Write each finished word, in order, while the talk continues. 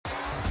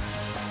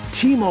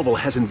T-Mobile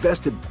has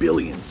invested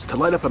billions to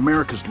light up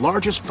America's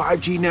largest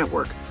 5G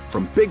network,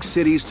 from big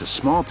cities to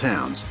small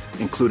towns,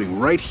 including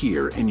right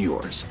here in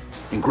yours.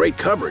 And great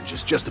coverage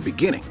is just the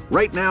beginning.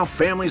 Right now,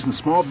 families and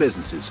small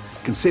businesses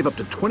can save up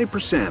to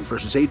 20%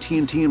 versus AT&T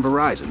and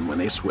Verizon when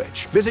they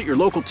switch. Visit your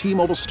local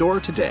T-Mobile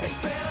store today.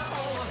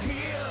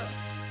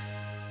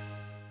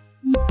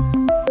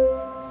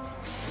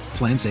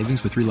 Plan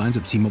savings with 3 lines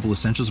of T-Mobile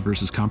Essentials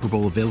versus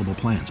comparable available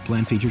plans.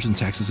 Plan features and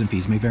taxes and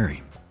fees may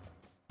vary.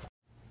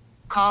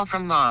 Call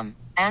from mom.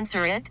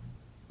 Answer it.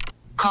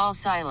 Call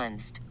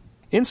silenced.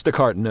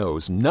 Instacart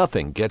knows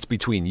nothing gets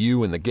between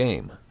you and the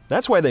game.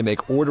 That's why they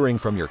make ordering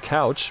from your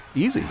couch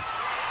easy.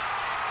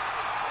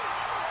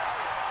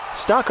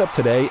 Stock up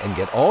today and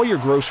get all your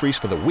groceries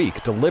for the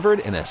week delivered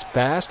in as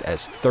fast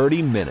as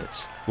 30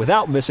 minutes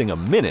without missing a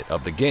minute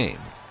of the game.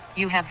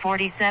 You have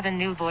 47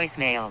 new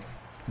voicemails.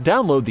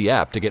 Download the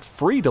app to get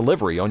free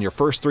delivery on your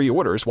first 3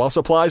 orders while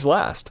supplies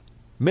last.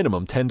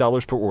 Minimum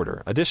 $10 per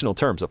order. Additional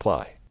terms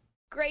apply.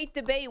 Great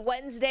debate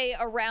Wednesday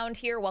around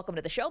here. Welcome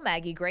to the show.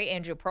 Maggie Gray,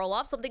 Andrew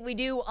Perloff. Something we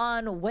do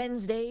on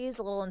Wednesdays,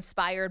 a little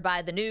inspired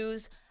by the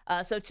news.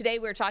 So today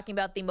we're talking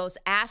about the most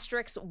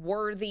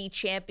asterisk-worthy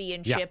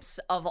championships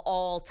of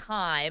all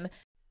time.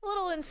 A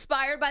little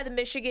inspired by the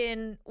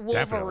Michigan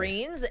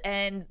Wolverines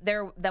and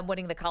them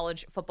winning the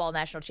college football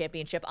national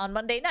championship on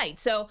Monday night.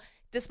 So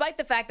despite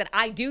the fact that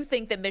I do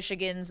think that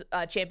Michigan's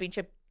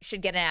championship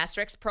should get an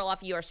asterisk,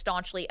 Perloff, you are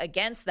staunchly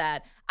against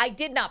that. I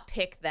did not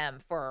pick them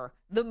for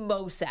the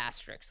most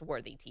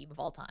asterisk-worthy team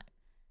of all time.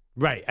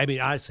 Right. I mean,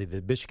 honestly,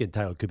 the Michigan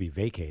title could be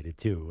vacated,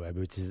 too,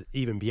 which is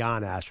even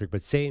beyond asterisk,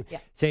 but same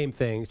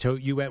thing. So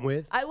you went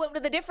with? I went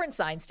with a different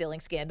sign-stealing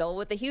scandal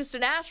with the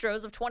Houston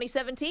Astros of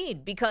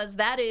 2017, because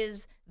that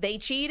is, they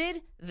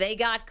cheated, they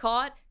got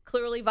caught,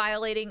 clearly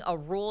violating a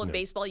rule in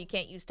baseball. You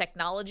can't use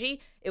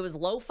technology. It was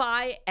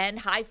lo-fi and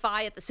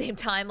hi-fi at the same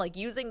time, like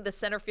using the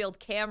center field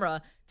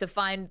camera to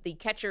find the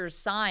catcher's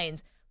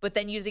signs, but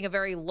then using a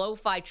very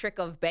lo-fi trick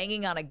of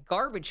banging on a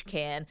garbage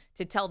can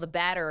to tell the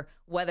batter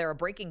whether a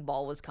breaking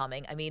ball was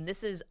coming. I mean,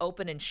 this is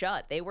open and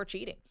shut. They were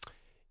cheating.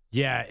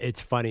 Yeah, it's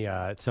funny.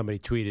 Somebody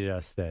tweeted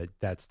us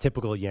that's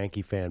typical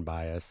Yankee fan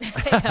bias.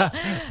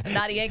 I'm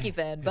not a Yankee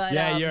fan, but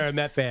yeah, you're a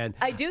Met fan.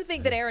 I do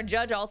think that Aaron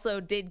Judge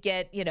also did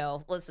get,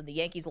 listen, the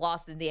Yankees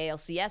lost in the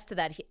ALCS to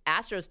that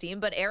Astros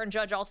team, but Aaron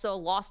Judge also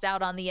lost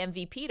out on the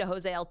MVP to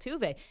Jose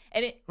Altuve.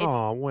 And it's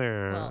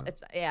well,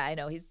 I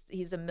know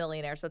he's a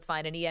millionaire, so it's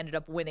fine, and he ended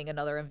up winning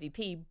another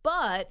MVP.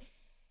 But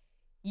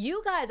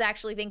you guys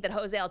actually think that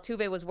Jose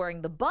Altuve was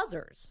wearing the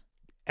buzzers.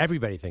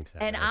 Everybody thinks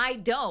that. And right? I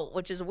don't,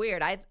 which is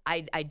weird.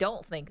 I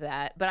don't think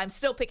that, but I'm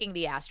still picking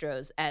the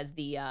Astros as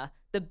the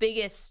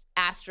biggest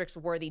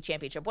asterisk-worthy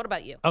championship. What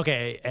about you?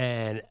 Okay,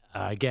 and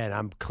again,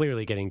 I'm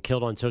clearly getting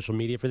killed on social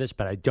media for this,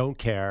 but I don't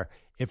care.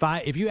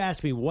 If you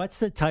ask me what's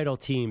the title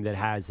team that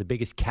has the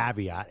biggest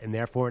caveat and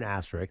therefore an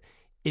asterisk,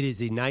 it is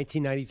the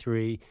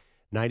 1993,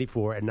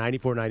 94, and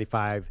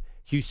 94-95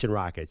 Houston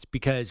Rockets,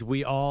 because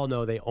we all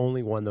know they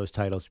only won those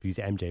titles because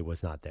MJ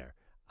was not there.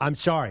 I'm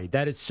sorry.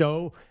 That is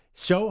so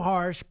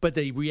harsh, but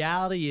the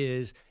reality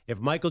is if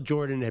Michael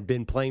Jordan had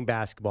been playing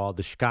basketball,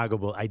 the Chicago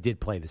Bulls, I did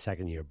play the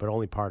second year, but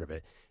only part of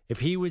it. If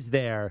he was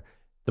there,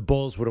 the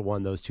Bulls would have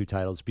won those 2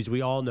 titles, because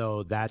we all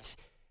know that's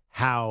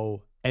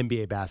how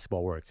NBA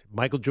basketball works.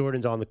 Michael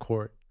Jordan's on the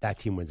court, that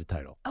team wins a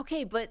title.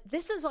 Okay, but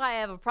this is why I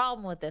have a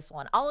problem with this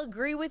one. I'll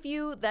agree with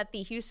you that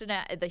the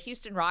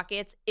Houston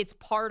Rockets, it's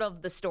part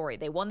of the story.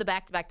 They won the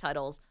back-to-back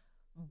titles,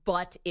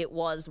 but it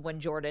was when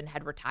Jordan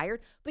had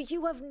retired. But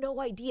you have no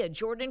idea.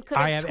 Jordan could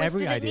have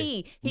twisted a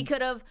knee. He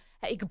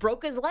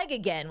broke his leg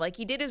again like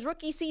he did his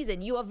rookie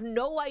season. You have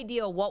no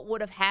idea what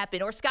would have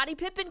happened. Or Scottie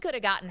Pippen could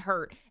have gotten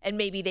hurt and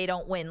maybe they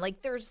don't win.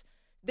 Like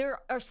there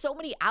are so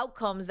many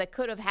outcomes that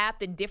could have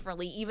happened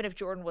differently even if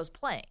Jordan was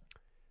playing.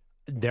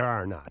 There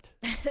are not.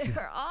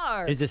 There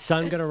are. Is the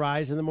sun going to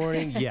rise in the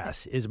morning?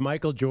 Yes. Is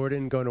Michael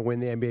Jordan going to win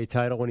the NBA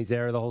title when he's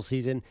there the whole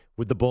season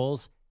with the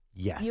Bulls?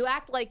 Yes. You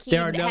act like he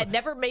had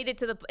never made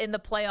it in the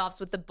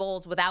playoffs with the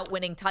Bulls without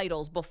winning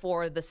titles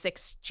before the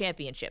 6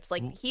 championships.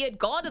 Like, he had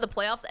gone to the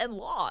playoffs and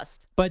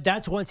lost. But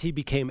that's once he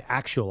became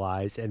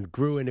actualized and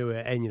grew into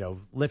it and,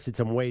 lifted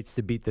some weights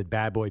to beat the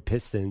bad boy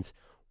Pistons.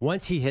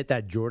 Once he hit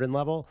that Jordan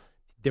level,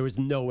 there was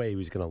no way he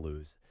was going to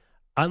lose.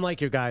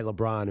 Unlike your guy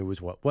LeBron, who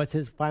was what's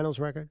his finals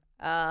record?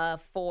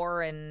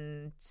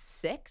 4-6,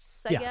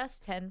 I guess.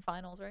 10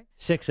 finals, right?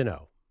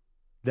 6-0.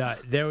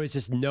 There was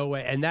just no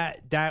way, and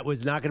that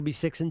was not going to be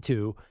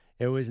 6-2.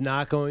 It was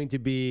not going to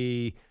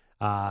be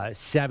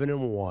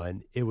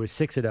 7-1. It was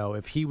 6-0.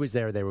 If he was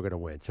there, they were going to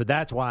win. So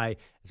that's why,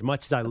 as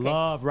much as I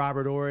love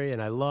Robert Horry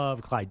and I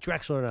love Clyde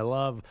Drexler and I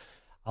love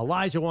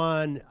Elijah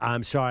Wan,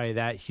 I'm sorry,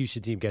 that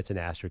Houston team gets an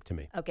asterisk to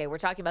me. Okay, we're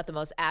talking about the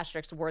most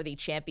asterisk-worthy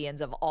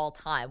champions of all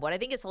time. What I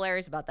think is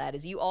hilarious about that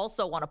is you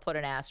also want to put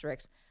an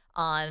asterisk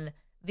on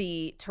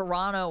the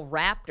Toronto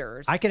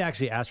Raptors. I could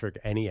actually asterisk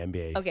any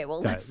NBA. Okay,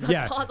 well, let's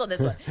pause on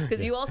this one.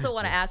 Because you also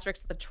want to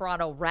asterisk the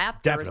Toronto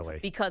Raptors. Definitely.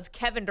 Because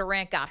Kevin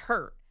Durant got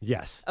hurt.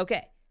 Yes.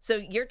 Okay, so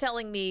you're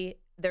telling me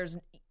there's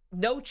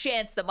no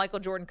chance that Michael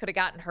Jordan could have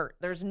gotten hurt.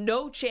 There's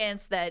no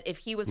chance that if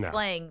he was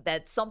playing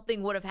that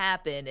something would have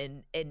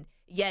happened, and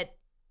yet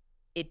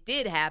it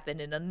did happen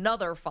in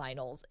another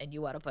finals, and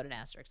you want to put an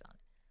asterisk on it.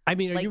 I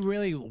mean, are you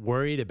really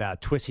worried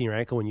about twisting your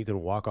ankle when you can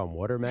walk on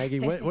water, Maggie?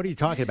 What are you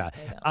talking about?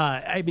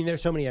 I mean,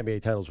 there's so many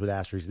NBA titles with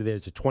asterisks.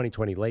 There's the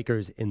 2020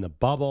 Lakers in the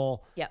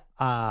bubble. Yep.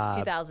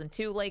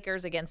 2002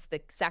 Lakers against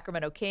the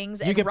Sacramento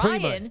Kings. And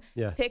Ryan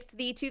picked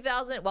the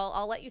 2000. Well,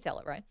 I'll let you tell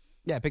it, Ryan.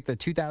 Yeah, I picked the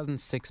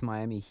 2006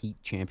 Miami Heat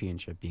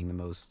championship being the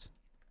most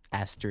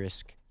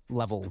asterisk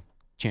level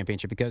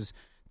championship because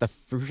the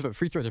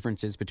free throw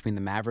differences between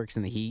the Mavericks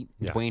and the Heat,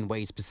 Dwayne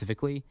Wade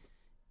specifically,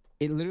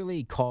 it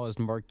literally caused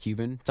Mark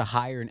Cuban to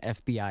hire an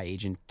FBI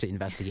agent to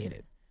investigate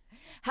it.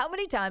 How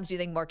many times do you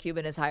think Mark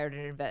Cuban has hired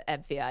an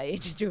FBI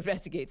agent to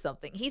investigate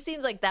something? He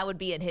seems like that would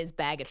be in his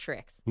bag of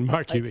tricks.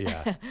 Mark Cuban,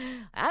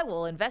 I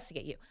will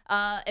investigate you.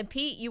 And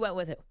Pete, you went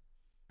with who?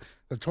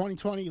 The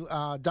 2020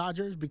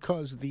 Dodgers,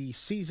 because the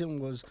season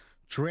was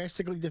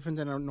drastically different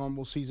than a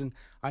normal season.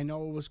 I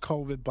know it was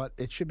COVID, but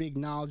it should be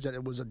acknowledged that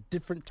it was a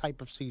different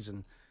type of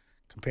season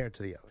compared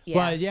to the others. Yeah,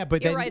 well,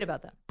 but you're right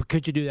about that. But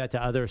could you do that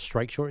to other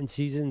strike-shortened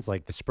seasons,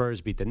 like the Spurs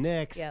beat the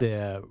Knicks,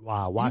 the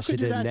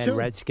Washington and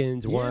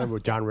Redskins won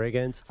with John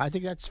Riggins? I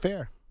think that's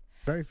fair.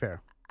 Very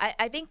fair.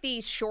 I think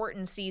these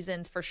shortened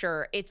seasons, for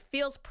sure. It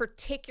feels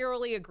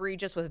particularly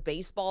egregious with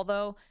baseball,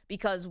 though,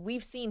 because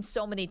we've seen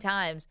so many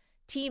times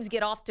teams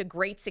get off to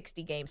great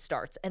 60-game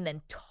starts and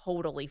then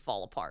totally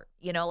fall apart.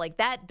 You know, like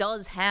that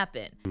does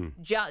happen.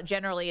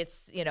 Generally,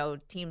 it's,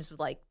 teams with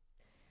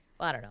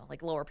I don't know,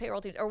 like lower payroll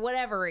teams or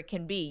whatever it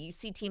can be. You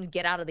see teams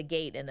get out of the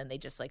gate and then they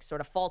just sort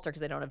of falter because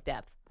they don't have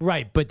depth.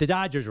 Right, but the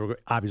Dodgers were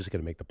obviously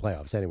going to make the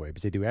playoffs anyway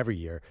because they do every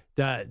year.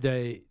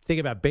 The thing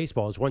about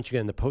baseball is once you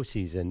get in the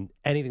postseason,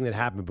 anything that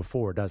happened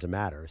before doesn't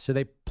matter. So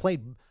I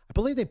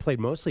believe they played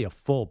mostly a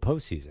full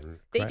postseason.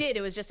 They did.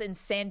 It was just in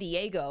San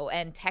Diego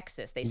and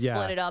Texas. They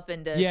split it up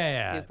into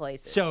two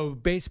places. So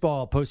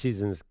baseball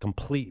postseason is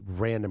complete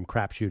random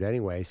crapshoot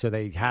anyway. So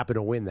they happen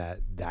to win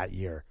that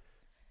year.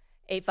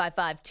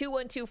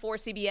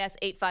 855-212-4CBS,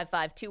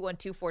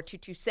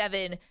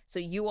 855-212-4227. So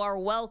you are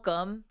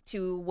welcome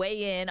to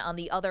weigh in on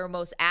the other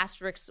most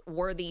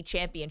asterisk-worthy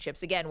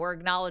championships. Again, we're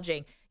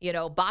acknowledging,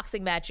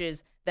 boxing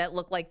matches that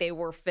look like they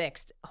were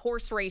fixed,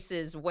 horse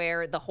races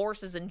where the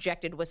horse is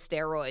injected with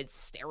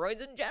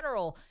steroids in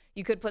general.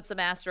 You could put some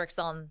asterisks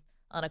on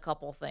a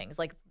couple things,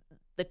 like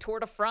the Tour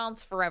de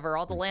France forever,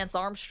 all the Lance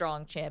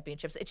Armstrong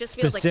championships. It just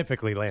feels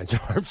specifically Lance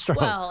Armstrong.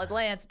 Well,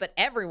 Lance, but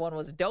everyone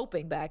was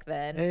doping back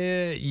then.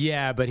 But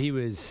he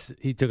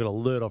took it a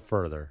little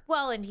further.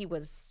 Well, and he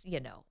was,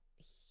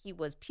 he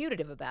was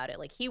putative about it.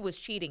 Like he was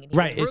cheating and he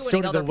was ruining it's sort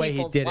of other the way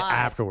he did lives. It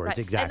afterwards. Right.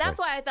 Exactly. And that's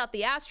why I thought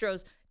the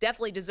Astros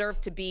definitely deserve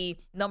to be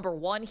number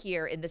one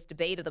here in this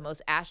debate of the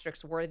most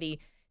asterisk-worthy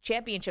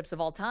championships of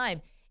all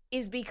time,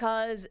 is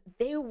because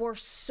they were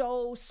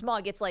so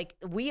smug. It's like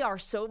we are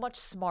so much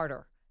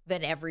smarter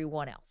than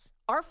everyone else.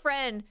 Our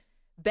friend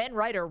Ben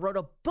Reiter wrote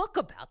a book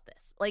about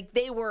this. Like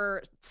they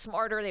were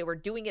smarter, they were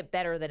doing it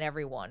better than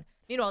everyone.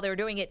 They were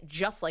doing it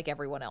just like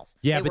everyone else.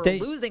 Yeah, they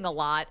were losing a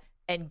lot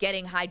and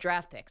getting high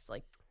draft picks.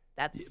 Like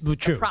that's the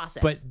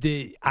process. But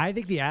I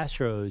think the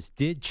Astros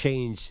did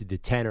change the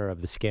tenor of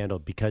the scandal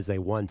because they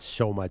won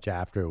so much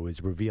after it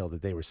was revealed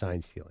that they were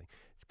sign stealing.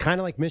 It's kind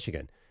of like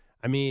Michigan.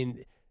 I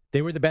mean,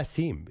 they were the best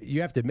team.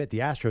 You have to admit the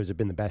Astros have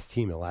been the best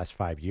team in the last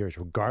 5 years,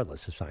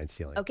 regardless of sign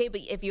stealing. Okay,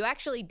 but if you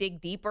actually dig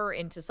deeper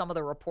into some of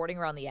the reporting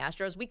around the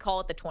Astros, we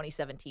call it the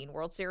 2017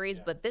 World Series,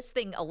 but this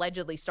thing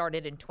allegedly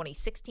started in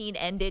 2016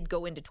 and did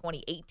go into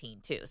 2018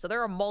 too. So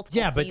there are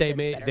multiple seasons.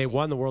 Yeah, but they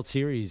won the World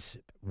Series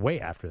way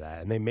after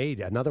that, and they made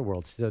another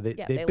World Series. So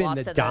they've been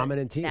the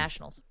dominant team.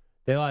 Nationals.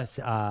 They lost.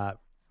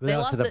 They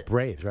lost to the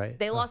Braves, right?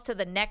 They lost to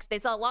the next. They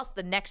lost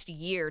the next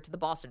year to the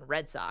Boston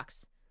Red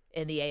Sox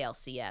in the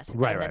ALCS.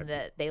 Right, and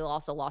then they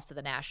also lost to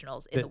the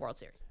Nationals in the World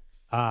Series.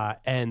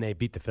 And they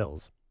beat the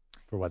Phils,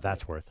 for what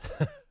that's worth.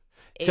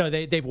 So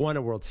they've won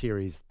a World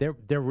Series. They're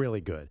really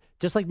good.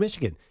 Just like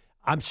Michigan.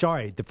 I'm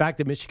sorry. The fact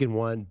that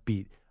Michigan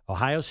beat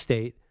Ohio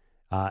State,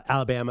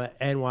 Alabama,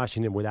 and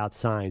Washington without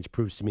signs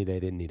proves to me they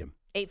didn't need them.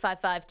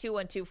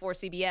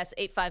 855-212-4CBS,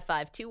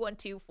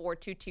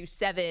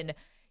 855-212-4227.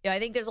 I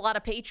think there's a lot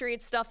of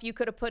Patriots stuff you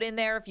could have put in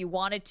there if you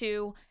wanted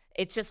to.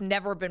 It's just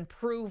never been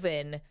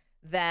proven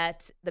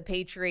that the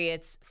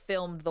Patriots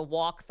filmed the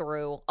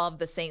walkthrough of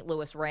the St.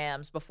 Louis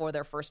Rams before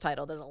their first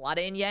title. There's a lot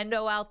of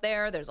innuendo out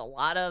there. There's a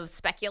lot of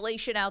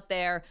speculation out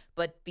there.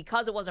 But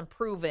because it wasn't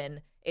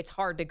proven, it's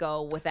hard to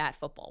go with that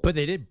football. But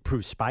they did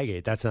prove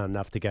Spygate. That's not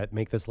enough to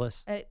make this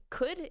list? It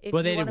could, if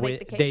well, you want to make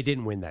the case. They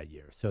didn't win that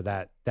year. So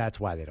that's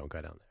why they don't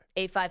go down there.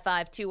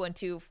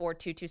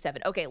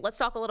 855-212-4227. Okay, let's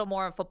talk a little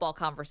more on football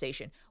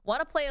conversation. Want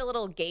to play a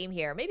little game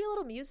here? Maybe a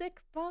little music,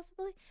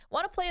 possibly?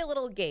 Want to play a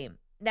little game.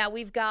 Now,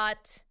 we've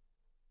got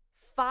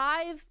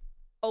 5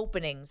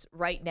 openings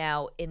right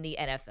now in the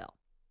NFL.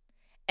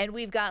 And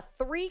we've got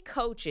 3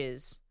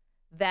 coaches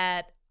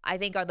that I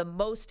think are the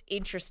most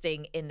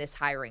interesting in this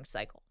hiring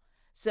cycle.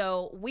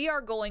 So we are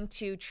going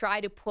to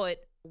try to put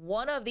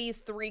one of these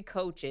 3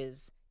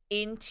 coaches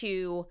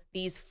into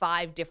these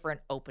 5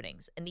 different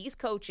openings. And these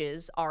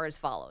coaches are as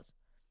follows: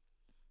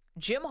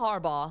 Jim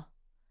Harbaugh,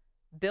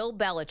 Bill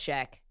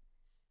Belichick,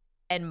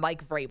 and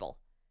Mike Vrabel.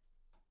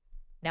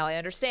 Now, I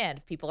understand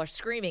if people are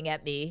screaming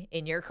at me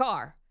in your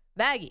car.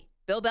 Maggie,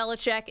 Bill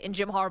Belichick and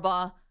Jim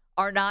Harbaugh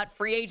are not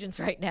free agents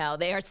right now.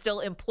 They are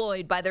still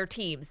employed by their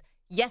teams.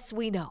 Yes,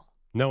 we know.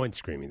 No one's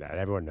screaming that.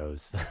 Everyone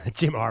knows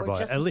Jim Harbaugh.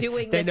 We're just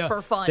doing this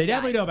for fun. They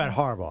definitely know about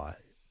Harbaugh.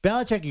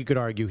 Belichick, you could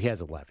argue, he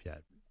hasn't left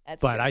yet. But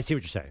true. I see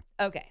what you're saying.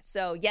 Okay,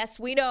 so yes,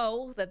 we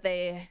know that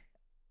they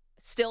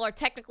still are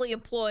technically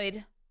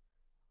employed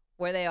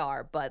where they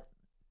are, but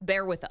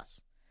bear with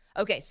us.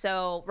 Okay,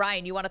 so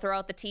Ryan, you want to throw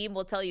out the team?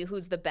 We'll tell you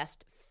who's the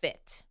best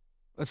fit.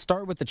 Let's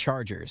start with the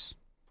Chargers.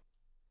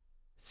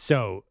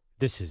 So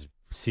this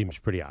seems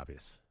pretty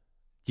obvious.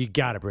 You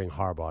got to bring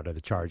Harbaugh to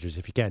the Chargers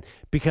if you can,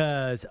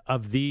 because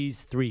of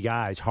these 3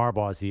 guys.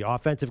 Harbaugh's the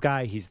offensive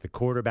guy, he's the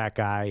quarterback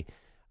guy,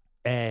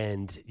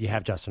 and you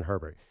have Justin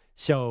Herbert.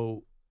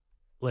 So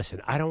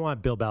listen, I don't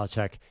want Bill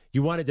Belichick.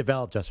 You want to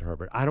develop Justin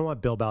Herbert. I don't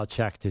want Bill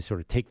Belichick to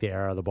sort of take the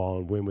air out of the ball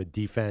and win with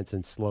defense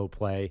and slow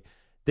play.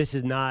 This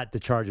is not the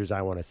Chargers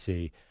I want to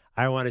see.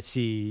 I want to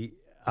see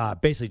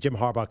basically Jim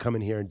Harbaugh come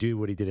in here and do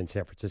what he did in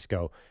San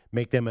Francisco,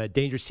 make them a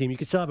dangerous team. You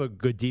can still have a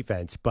good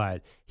defense,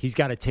 but he's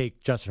got to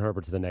take Justin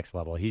Herbert to the next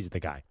level. He's the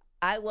guy.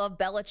 I love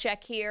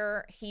Belichick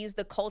here. He's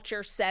the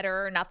culture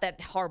setter. Not that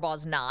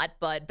Harbaugh's not,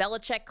 but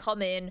Belichick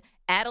come in,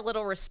 add a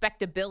little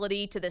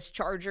respectability to this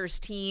Chargers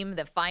team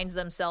that finds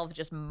themselves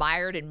just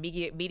mired in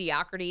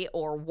mediocrity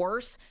or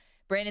worse.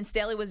 Brandon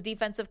Staley was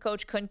defensive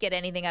coach, couldn't get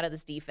anything out of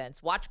this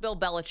defense. Watch Bill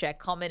Belichick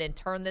come in and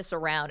turn this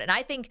around. And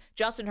I think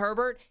Justin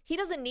Herbert, he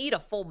doesn't need a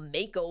full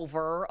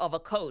makeover of a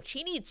coach.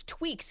 He needs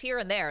tweaks here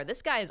and there.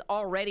 This guy is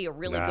already a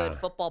really good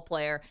football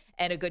player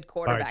and a good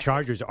quarterback. All right,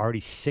 Chargers are already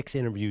 6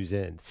 interviews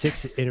in,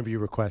 6 interview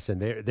requests, and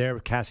they're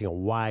casting a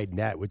wide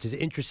net, which is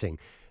interesting.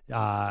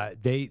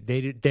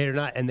 They're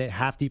not, and they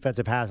half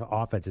defensive, half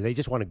offensive. They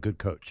just want a good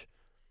coach.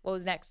 What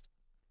was next?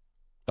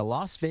 The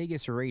Las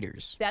Vegas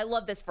Raiders. I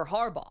love this for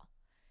Harbaugh.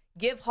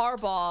 Give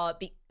Harbaugh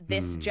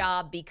this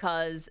job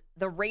because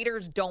the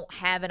Raiders don't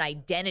have an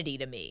identity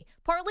to me.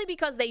 Partly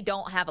because they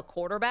don't have a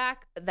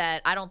quarterback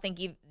that I don't think,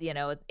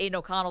 Aiden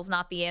O'Connell's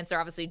not the answer.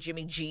 Obviously,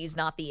 Jimmy G's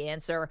not the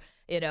answer.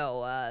 They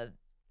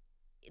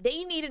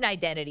need an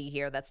identity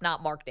here that's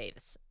not Mark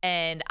Davis.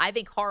 And I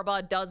think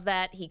Harbaugh does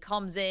that. He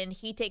comes in,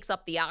 he takes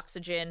up the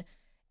oxygen,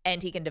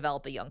 and he can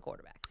develop a young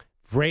quarterback.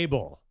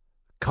 Vrabel,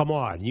 come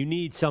on. You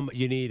need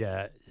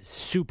a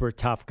super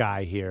tough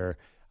guy here.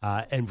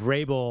 And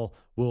Vrabel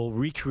will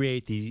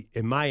recreate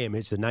in my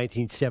image, the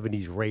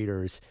 1970s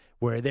Raiders,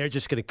 where they're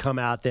just going to come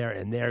out there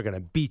and they're going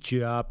to beat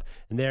you up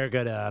and they're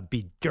going to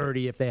be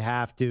dirty if they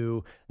have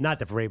to. Not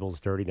that Vrabel's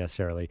dirty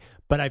necessarily,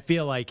 but I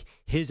feel like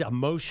his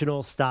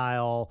emotional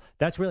style,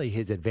 that's really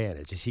his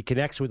advantage, is he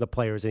connects with the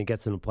players and he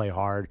gets them to play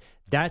hard.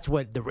 That's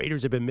what the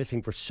Raiders have been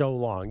missing for so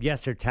long.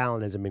 Yes, their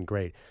talent hasn't been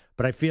great,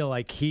 but I feel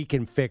like he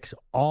can fix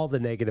all the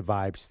negative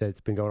vibes that's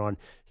been going on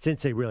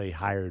since they really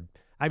hired.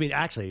 I mean,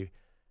 actually,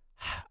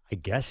 I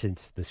guess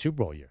since the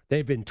Super Bowl year.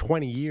 They've been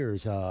 20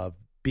 years of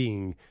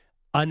being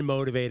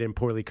unmotivated and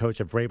poorly coached,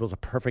 and Vrabel's a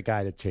perfect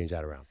guy to change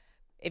that around.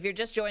 If you're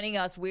just joining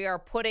us, we are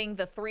putting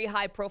the 3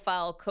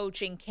 high-profile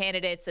coaching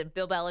candidates of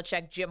Bill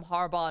Belichick, Jim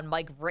Harbaugh, and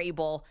Mike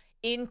Vrabel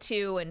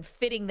into and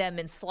fitting them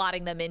and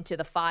slotting them into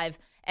the 5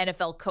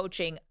 NFL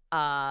coaching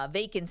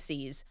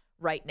vacancies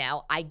right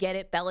now. I get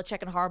it.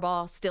 Belichick and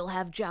Harbaugh still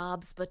have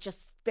jobs, but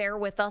just bear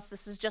with us.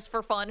 This is just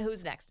for fun.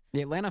 Who's next?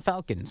 The Atlanta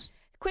Falcons.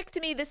 Quick to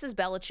me, this is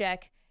Belichick.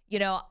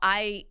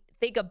 I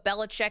think of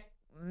Belichick,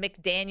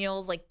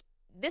 McDaniels, like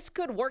this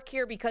could work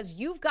here because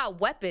you've got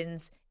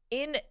weapons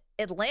in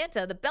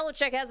Atlanta that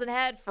Belichick hasn't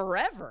had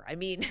forever. I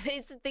mean, I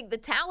think the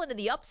talent and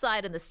the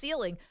upside and the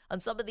ceiling on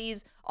some of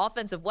these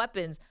offensive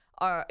weapons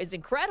is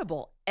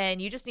incredible.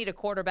 And you just need a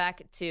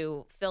quarterback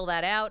to fill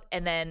that out.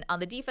 And then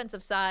on the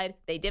defensive side,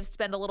 they did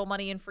spend a little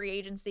money in free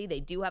agency. They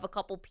do have a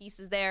couple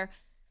pieces there.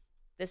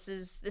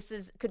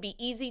 This could be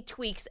easy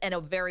tweaks and a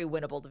very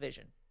winnable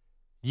division.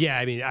 Yeah,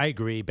 I mean, I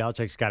agree.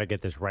 Belichick's got to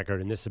get this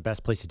record, and this is the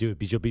best place to do it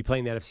because you'll be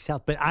playing the NFC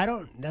South. But I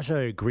don't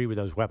necessarily agree with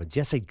those weapons.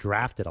 Yes, they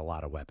drafted a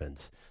lot of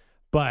weapons.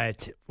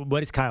 But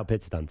what has Kyle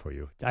Pitts done for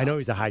you? I know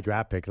he's a high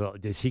draft pick.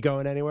 Is he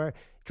going anywhere?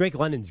 Drake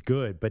London's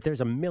good, but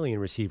there's a million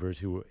receivers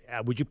who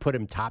would you put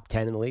him top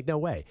 10 in the league? No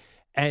way.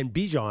 And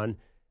Bijan,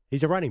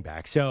 he's a running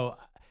back. So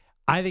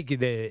I think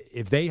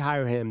if they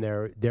hire him,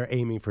 they're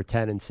aiming for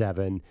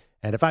 10-7.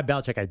 And if I'm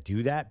Belichick, I'd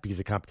do that because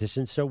the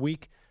competition's so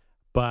weak.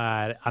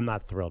 But I'm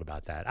not thrilled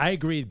about that. I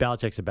agree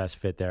Belichick's the best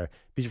fit there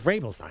because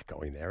Vrabel's not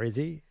going there, is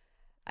he?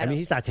 I mean,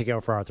 he's not taking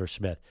over for Arthur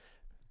Smith.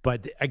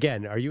 But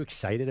again, are you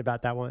excited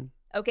about that one?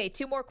 Okay,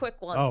 2 more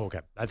quick ones. Oh,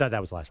 okay. I thought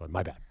that was the last one.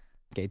 My bad.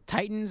 Okay,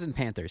 Titans and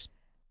Panthers.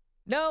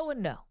 No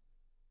and no.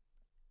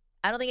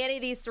 I don't think any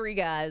of these 3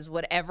 guys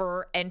would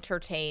ever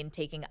entertain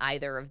taking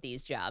either of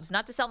these jobs.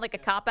 Not to sound like a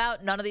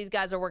cop-out, none of these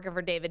guys are working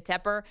for David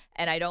Tepper,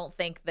 and I don't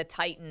think the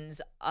Titans,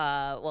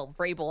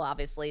 Vrabel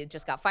obviously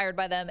just got fired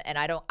by them, and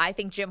I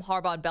think Jim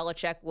Harbaugh and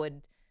Belichick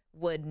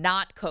would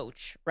not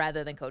coach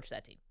rather than coach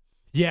that team.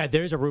 Yeah,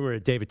 there's a rumor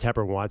that David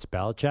Tepper wants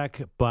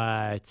Belichick,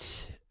 but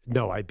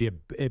no, it'd be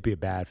a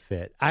bad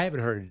fit. I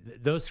haven't heard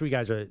those three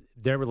guys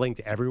they're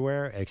linked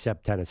everywhere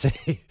except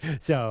Tennessee.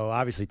 So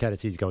obviously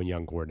Tennessee's going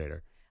young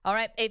coordinator. All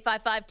right,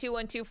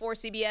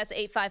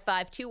 855-212-4CBS,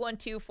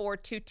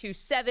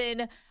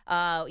 855-212-4227.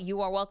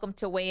 You are welcome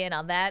to weigh in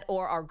on that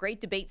or our great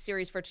debate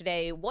series for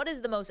today. What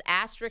is the most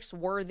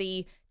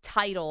asterisk-worthy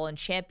title and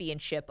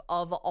championship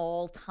of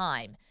all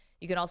time?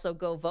 You can also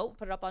go vote,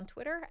 put it up on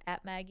Twitter,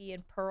 at Maggie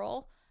and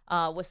Pearl,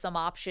 with some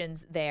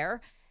options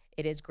there.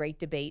 It is Great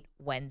Debate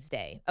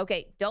Wednesday.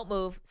 Okay, don't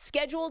move.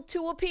 Scheduled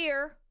to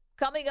appear,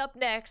 coming up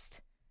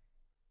next,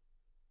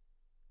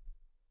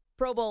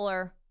 Pro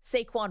Bowler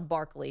Saquon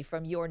Barkley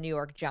from your New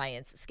York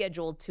Giants,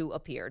 scheduled to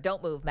appear.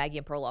 Don't move. Maggie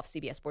and Perloff,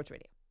 CBS Sports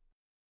Radio.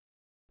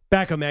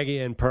 Back on Maggie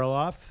and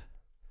Perloff.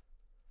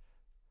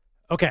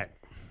 Okay.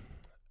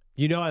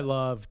 You know I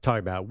love talking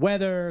about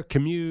weather,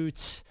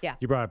 commutes. Yeah.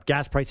 You brought up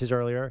gas prices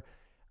earlier.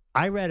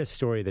 I read a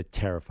story that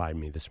terrified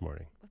me this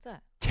morning. What's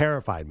that?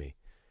 Terrified me.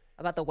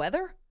 About the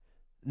weather?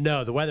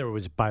 No, the weather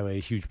was, by the way,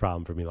 a huge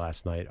problem for me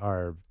last night.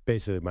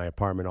 Basically, my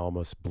apartment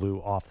almost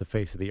blew off the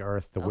face of the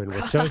earth. The wind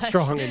was so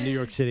strong in New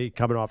York City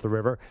coming off the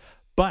river.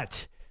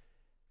 But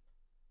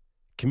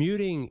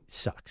commuting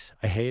sucks.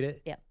 I hate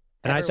it. Yeah.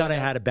 And I thought I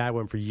had a bad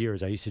one for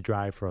years. I used to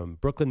drive from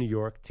Brooklyn, New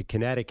York to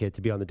Connecticut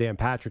to be on the Dan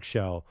Patrick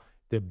Show.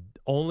 The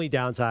only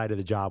downside of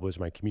the job was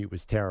my commute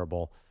was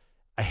terrible.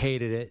 I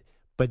hated it.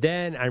 But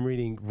then I'm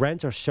reading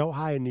rents are so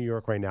high in New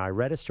York right now. I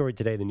read a story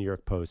today in the New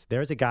York Post.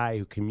 There's a guy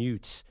who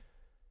commutes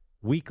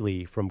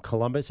weekly from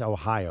Columbus,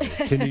 Ohio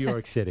to New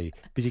York City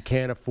because he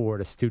can't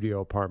afford a studio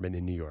apartment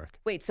in New York.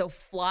 Wait, so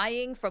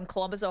flying from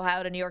Columbus,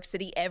 Ohio to New York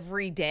City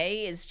every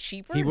day is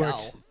cheaper? He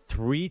works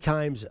 3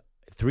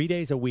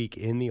 days a week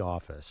in the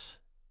office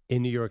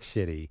in New York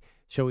City.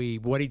 So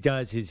what he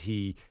does is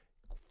he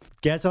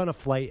gets on a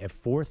flight at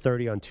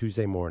 4:30 on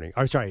Tuesday morning.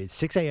 Or sorry, it's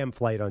 6 a.m.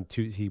 flight on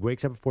Tuesday. He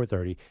wakes up at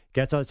 4:30,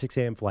 gets on a 6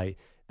 a.m. flight.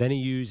 Then he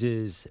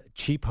uses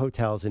cheap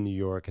hotels in New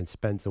York and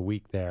spends the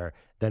week there,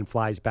 then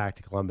flies back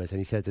to Columbus. And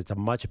he says it's a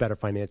much better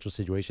financial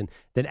situation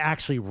than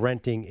actually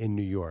renting in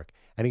New York.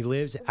 And he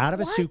lives out of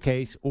a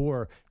suitcase,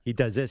 or he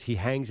does this. He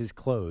hangs his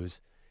clothes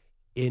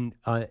in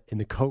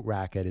the coat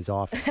rack at his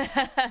office.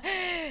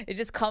 It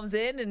just comes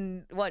in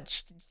and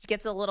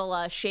gets a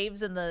little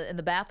shaves in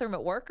the bathroom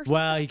at work or something?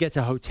 Well, he gets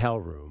a hotel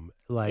room.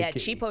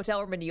 Cheap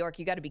hotel room in New York.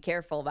 You got to be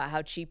careful about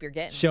how cheap you're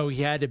getting. So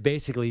he had to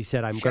basically he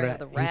said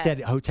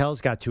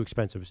hotels got too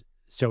expensive,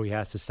 so he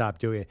has to stop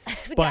doing it.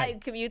 This guy who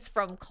commutes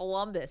from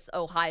Columbus,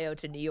 Ohio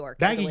to New York.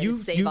 Maggie, you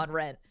save on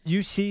rent.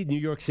 You see New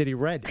York City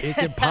rent.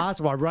 It's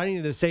impossible. I'm running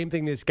into the same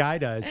thing this guy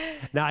does.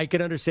 Now, I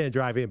can understand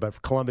driving,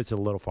 but Columbus is a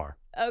little far.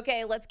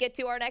 Okay, let's get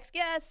to our next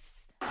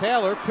guest.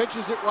 Taylor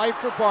pitches it right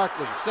for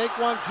Barkley.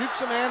 Saquon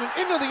jukes a man and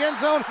into the end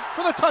zone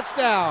for the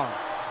touchdown.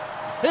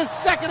 His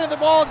second of the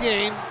ball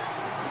game.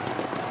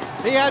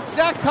 He had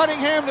Zach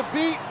Cunningham to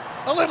beat.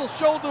 A little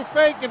shoulder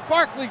fake, and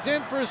Barkley's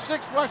in for his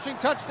 6th rushing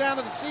touchdown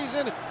of the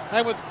season.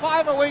 And with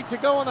 5:08 to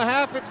go in the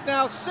half, it's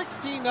now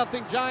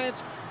 16-0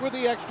 Giants with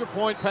the extra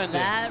point pending.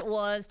 That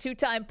was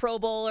 2-time Pro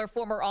Bowler,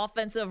 former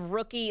Offensive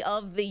Rookie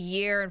of the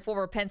Year, and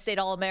former Penn State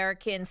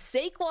All-American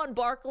Saquon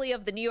Barkley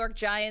of the New York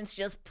Giants,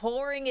 just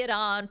pouring it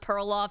on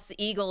Perloff's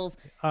Eagles.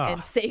 And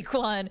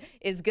Saquon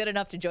is good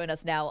enough to join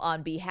us now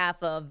on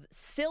behalf of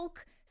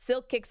Silk.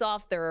 Silk kicks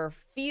off their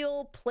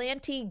Feel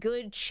Planty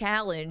Good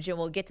Challenge, and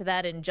we'll get to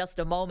that in just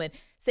a moment.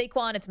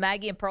 Saquon, it's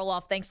Maggie and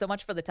Perloff. Thanks so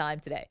much for the time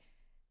today.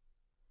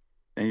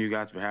 Thank you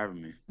guys for having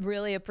me.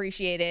 Really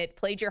appreciate it.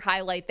 Played your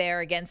highlight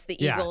there against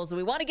the Eagles.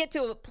 We want to get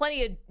to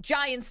plenty of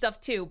Giant stuff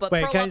too, but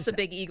Perloff's a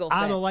big Eagles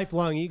fan. I'm a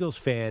lifelong Eagles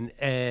fan,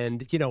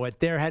 and you know what?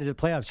 They're headed to the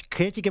playoffs.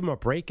 Can't you give them a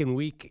break in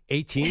week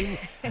 18?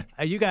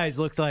 You guys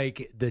looked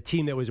like the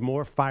team that was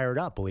more fired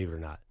up, believe it or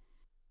not.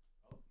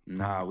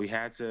 Nah, we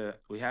had to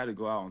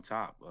go out on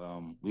top.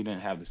 We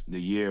didn't have the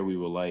year we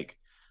were like,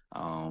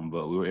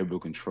 but we were able to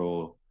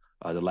control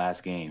the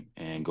last game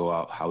and go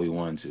out how we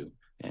wanted to.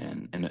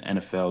 And in the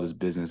NFL, this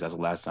business, that's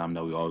the last time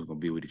that we always going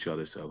to be with each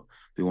other. So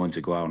we wanted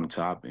to go out on the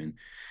top, and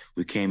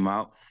we came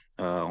out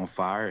on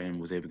fire and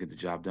was able to get the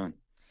job done.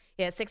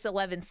 Yeah,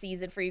 6-11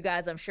 season for you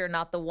guys. I'm sure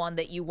not the one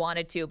that you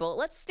wanted to, but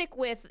let's stick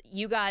with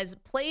you guys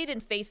played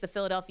and faced the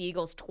Philadelphia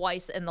Eagles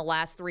twice in the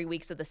last 3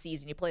 weeks of the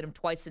season. You played them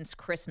twice since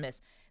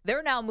Christmas.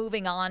 They're now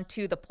moving on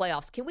to the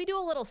playoffs. Can we do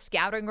a little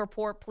scouting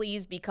report,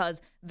 please? Because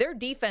their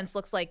defense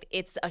looks like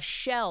it's a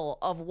shell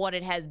of what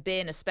it has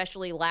been,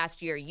 especially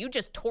last year. You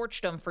just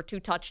torched them for 2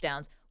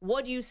 touchdowns.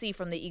 What do you see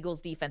from the Eagles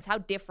defense? How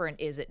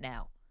different is it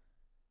now?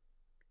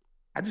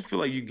 I just feel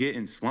like you get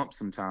in slumps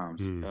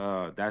sometimes.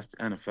 That's the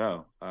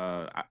NFL.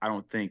 I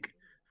don't think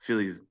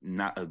Philly's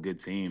not a good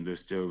team. They're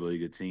still a really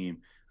good team.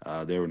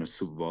 They were in the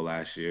Super Bowl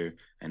last year,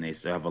 and they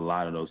still have a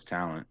lot of those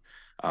talent.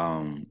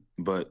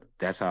 But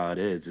that's how it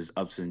is. It's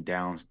ups and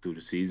downs through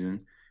the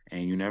season,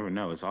 and you never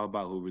know. It's all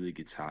about who really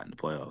gets hot in the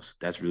playoffs.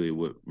 That's really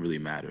what really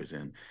matters.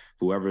 And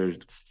whoever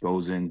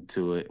goes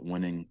into it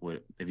winning,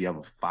 if you have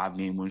a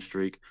 5-game win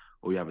streak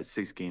or you have a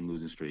 6-game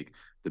losing streak,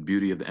 the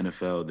beauty of the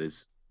NFL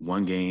is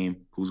one game,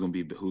 who's gonna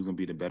be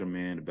the better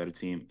man, the better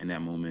team in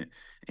that moment.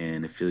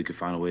 And if Philly could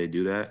find a way to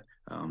do that,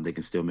 they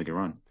can still make a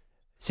run.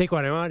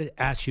 Saquon, I wanted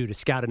to ask you to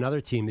scout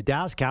another team. The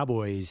Dallas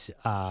Cowboys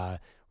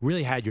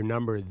really had your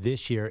number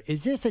this year.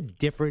 Is this a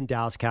different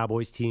Dallas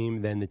Cowboys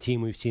team than the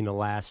team we've seen the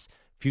last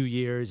few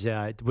years?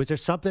 Was there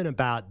something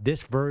about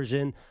this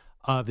version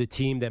of the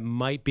team that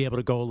might be able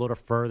to go a little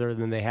further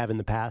than they have in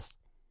the past?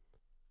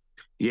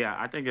 Yeah,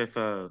 I think if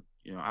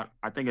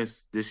I think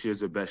it's this year's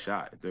their best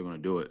shot if they're going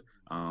to do it.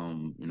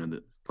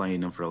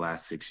 Playing them for the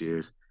last 6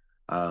 years,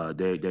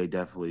 this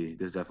definitely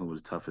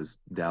was the toughest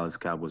Dallas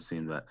Cowboys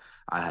team that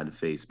I had to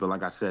face. But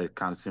like I said,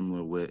 kind of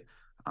similar with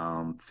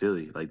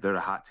Philly. Like they're the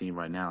hot team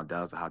right now.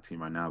 Dallas is the hot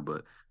team right now.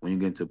 But when you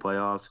get into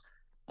playoffs,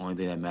 only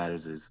thing that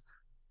matters is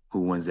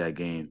who wins that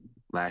game.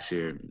 Last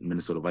year,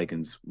 Minnesota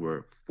Vikings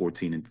were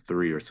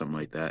 14-3 or something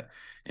like that,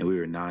 and we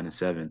were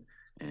 9-7.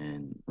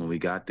 And when we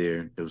got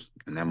there, it was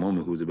in that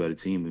moment who was a better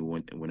team. We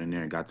went in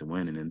there and got the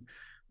win. And then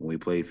when we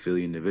played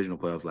Philly in the divisional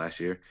playoffs last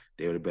year,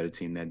 they were the better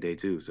team that day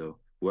too. So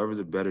whoever's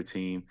a better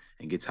team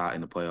and gets hot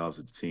in the playoffs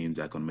is the teams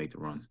that going to make the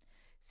runs.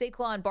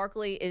 Saquon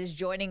Barkley is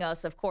joining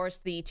us. Of course,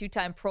 the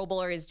two-time Pro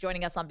Bowler is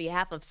joining us on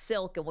behalf of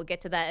Silk, and we'll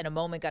get to that in a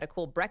moment. Got a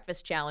cool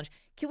breakfast challenge.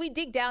 Can we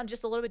dig down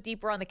just a little bit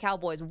deeper on the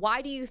Cowboys?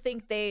 Why do you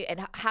think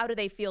and how do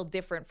they feel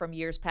different from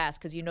years past?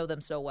 Because you know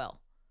them so well.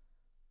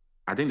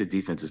 I think the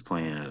defense is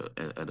playing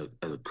at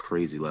a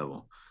crazy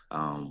level.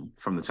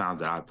 From the times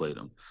that I played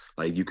them,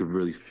 like you could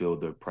really feel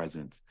their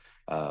presence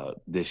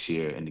this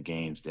year in the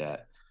games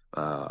that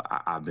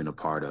I've been a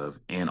part of.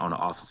 And on the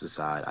offensive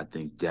side, I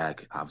think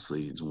Dak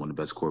obviously is one of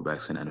the best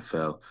quarterbacks in the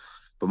NFL.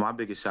 But my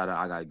biggest shout out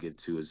I got to give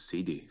to is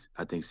CD.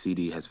 I think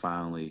CD has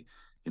finally,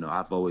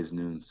 I've always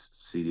known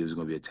CD was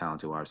going to be a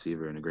talented wide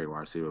receiver and a great wide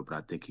receiver, but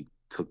I think he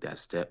took that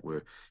step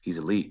where he's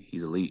elite.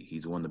 He's elite.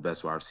 He's one of the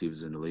best wide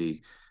receivers in the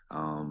league.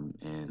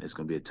 And it's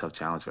going to be a tough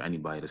challenge for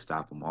anybody to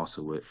stop him,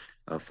 also with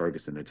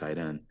Ferguson, their tight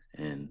end.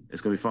 And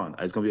it's going to be fun.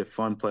 It's going to be a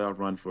fun playoff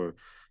run for,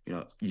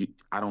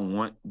 I don't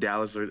want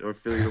Dallas or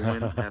Philly to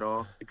win at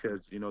all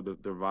because,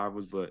 the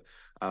rivals. But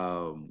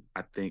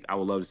I think I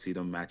would love to see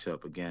them match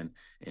up again,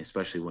 and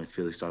especially when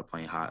Philly start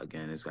playing hot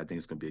again. I think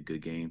it's going to be a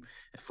good game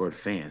for the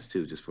fans,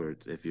 too, just for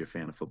if you're a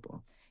fan of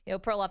football.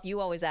 Perloff, you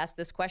always ask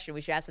this question.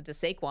 We should ask it to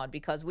Saquon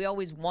because we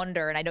always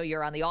wonder, and I know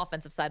you're on the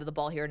offensive side of the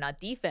ball here, not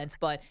defense,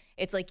 but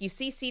it's like you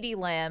see CeeDee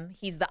Lamb.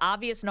 He's the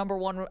obvious number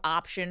one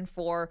option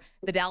for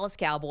the Dallas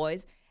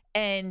Cowboys,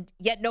 and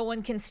yet no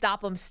one can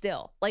stop him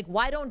still. Like,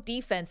 why don't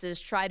defenses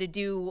try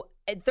to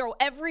throw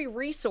every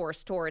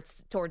resource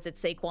towards it,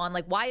 Saquon?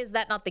 Like, why is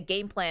that not the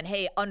game plan?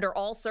 Hey, under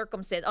no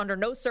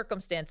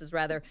circumstances,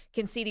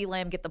 can CeeDee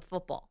Lamb get the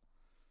football?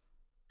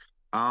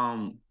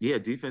 Yeah,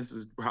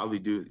 defenses probably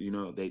do.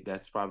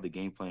 That's probably the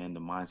game plan,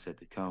 the mindset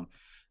to come.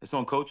 It's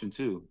on coaching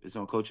too. It's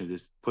on coaching.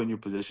 Just putting your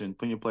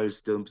players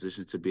still in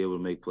position to be able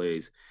to make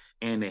plays,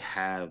 and they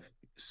have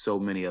so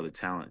many other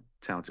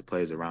talented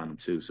players around them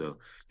too. So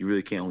you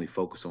really can't only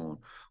focus on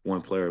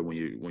one player when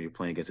you're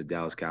playing against the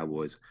Dallas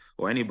Cowboys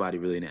or anybody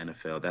really in the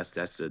NFL. That's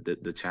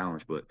the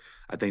challenge. But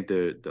I think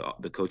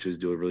the coaches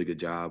do a really good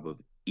job of,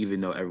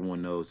 even though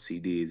everyone knows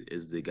CD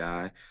is the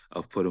guy,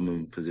 of putting him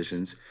in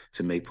positions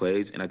to make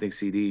plays. And I think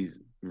CD's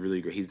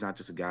really great. He's not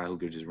just a guy who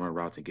could just run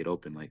routes and get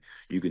open. Like,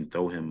 you can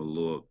throw him a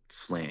little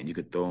slant, you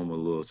could throw him a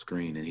little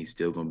screen, and he's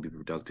still going to be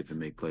productive and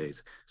make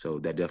plays. So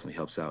that definitely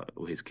helps out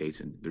with his case,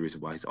 and the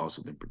reason why he's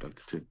also been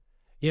productive too.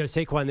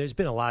 Saquon, there's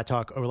been a lot of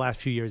talk over the last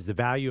few years, the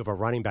value of a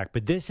running back,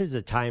 but this is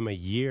a time of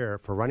year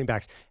for running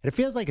backs. And it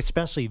feels like,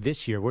 especially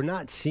this year, we're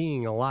not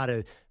seeing a lot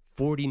of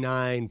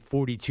 49,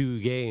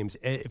 42 games.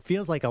 It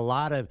feels like a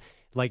lot of,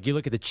 like, you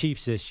look at the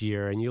Chiefs this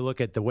year and you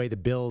look at the way the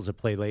Bills have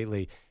played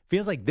lately,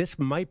 feels like this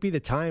might be the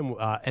time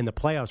in the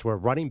playoffs where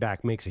running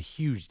back makes a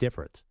huge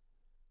difference.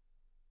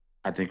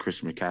 I think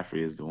Christian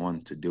McCaffrey is the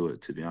one to do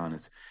it, to be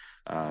honest.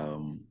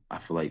 I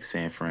feel like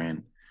San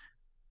Fran,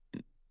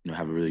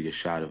 have a really good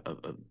shot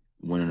of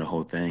winning the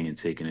whole thing and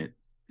taking it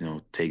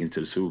to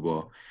the Super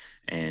Bowl.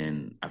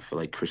 And I feel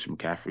like Christian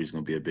McCaffrey is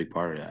going to be a big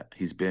part of that.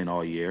 He's been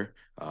all year.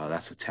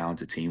 That's a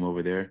talented team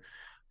over there.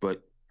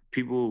 But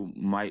people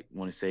might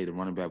want to say the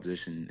running back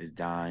position is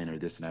dying or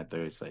this and that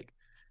third. It's like,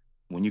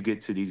 when you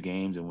get to these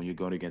games and when you're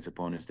going against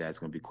opponents that's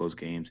going to be close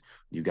games,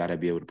 you got to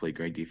be able to play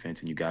great defense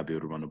and you got to be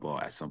able to run the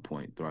ball at some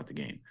point throughout the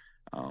game.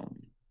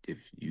 If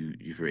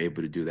you're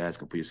able to do that, it's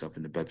going to put yourself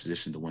in the best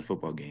position to win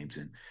football games.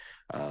 And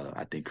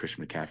I think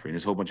Christian McCaffrey, and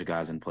there's a whole bunch of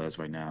guys in the playoffs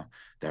right now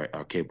that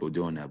are capable of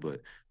doing that. But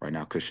right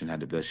now, Christian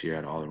had the best year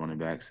out of all the running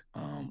backs,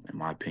 in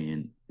my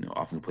opinion,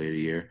 offensive player of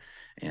the year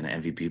and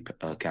an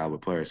MVP caliber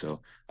player.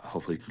 So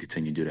hopefully he can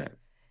continue to do that.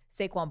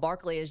 Saquon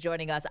Barkley is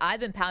joining us. I've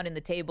been pounding the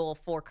table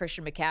for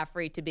Christian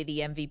McCaffrey to be the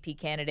MVP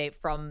candidate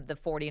from the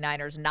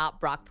 49ers, not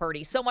Brock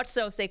Purdy. So much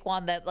so,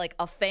 Saquon, that like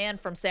a fan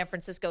from San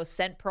Francisco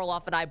sent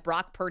Perloff and I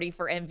Brock Purdy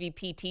for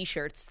MVP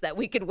T-shirts that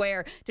we could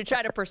wear to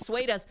try to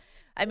persuade us.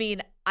 I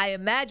mean, I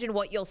imagine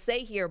what you'll say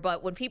here,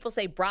 but when people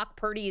say Brock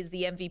Purdy is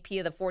the MVP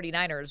of the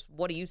 49ers,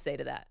 what do you say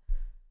to that?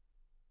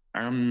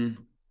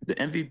 The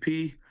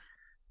MVP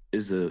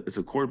is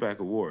a quarterback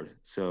award.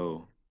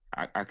 So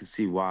I can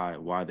see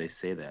why they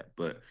say that,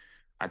 but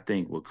I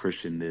think what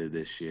Christian did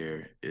this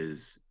year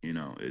is,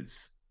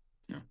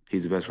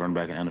 he's the best running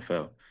back in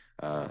NFL.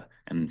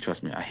 And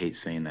trust me, I hate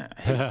saying that.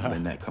 I hate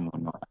letting that come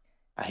on.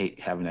 I hate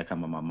having that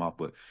come on my mouth,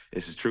 but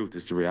it's the truth.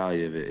 It's the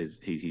reality of it. Is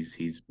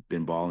he's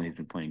been balling. He's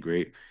been playing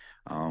great.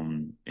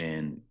 And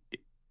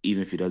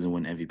even if he doesn't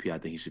win MVP, I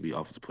think he should be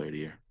Offensive Player of the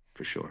Year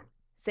for sure.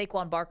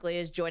 Saquon Barkley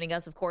is joining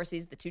us. Of course,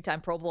 he's the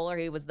two-time Pro Bowler.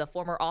 He was the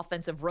former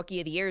Offensive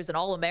Rookie of the Year, an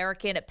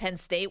All-American at Penn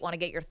State. Want to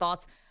get your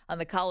thoughts on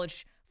the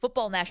college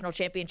football national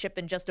championship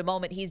in just a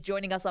moment. He's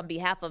joining us on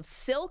behalf of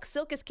Silk.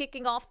 Silk is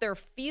kicking off their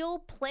Feel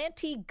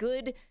Plenty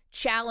Good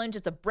Challenge.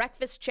 It's a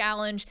breakfast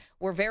challenge.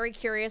 We're very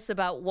curious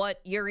about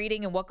what you're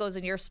eating and what goes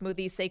in your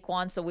smoothies,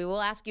 Saquon, so we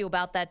will ask you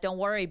about that. Don't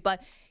worry.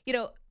 But,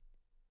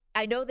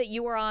 I know that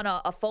you were on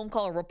a phone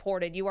call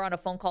reported. You were on a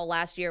phone call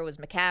last year. It was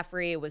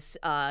McCaffrey. It was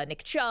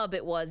Nick Chubb.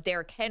 It was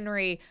Derrick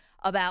Henry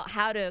about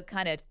how to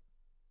kind of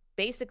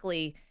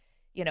basically,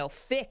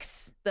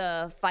 fix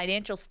the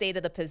financial state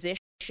of the position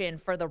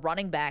for the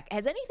running back.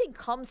 Has anything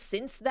come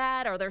since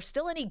that? Are there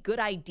still any good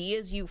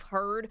ideas you've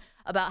heard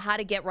about how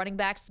to get running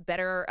backs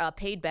better,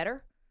 paid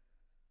better?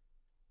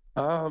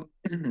 No,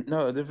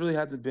 there really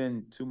hasn't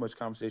been too much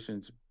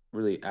conversations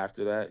really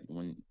after that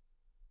when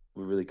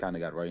we really kind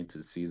of got right into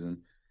the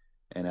season.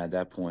 And at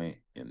that point,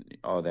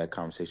 all that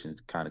conversation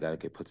kind of got to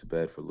get put to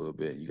bed for a little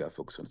bit. You got to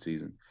focus on the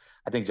season.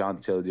 I think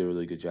Jonathan Taylor did a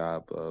really good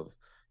job of,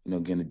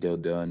 getting the deal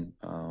done.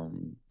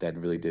 That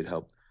really did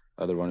help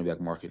the running back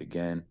market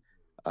again.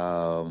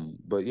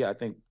 But yeah,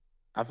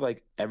 I feel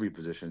like every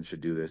position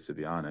should do this. To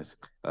be honest,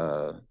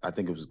 I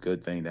think it was a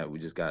good thing that we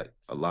just got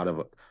a lot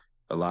of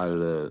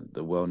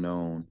the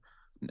well-known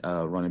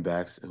running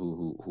backs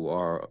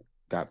who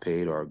got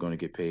paid or are going to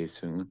get paid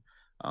soon.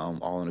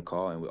 All on the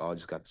call, and we all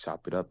just got to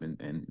chop it up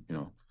and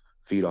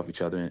feed off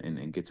each other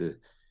and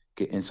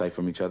get insight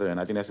from each other. And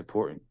I think that's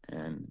important.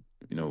 And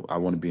I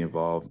want to be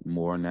involved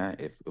more in that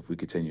if we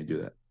continue to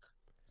do that.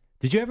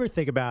 Did you ever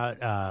think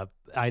about?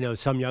 I know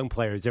some young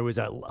players. There was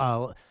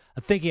a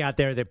thinking out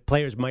there that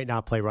players might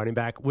not play running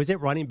back. Was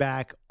it running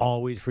back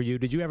always for you?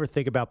 Did you ever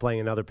think about playing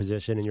another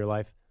position in your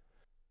life?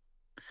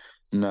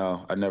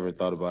 No, I never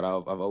thought about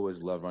it. I've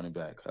always loved running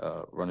back.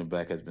 Running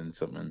back has been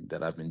something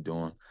that I've been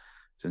doing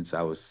since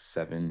I was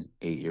 7,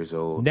 8 years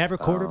old. Never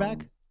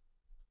quarterback?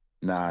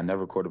 Nah,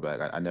 never quarterback.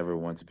 I never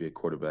wanted to be a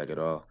quarterback at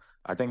all.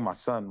 I think my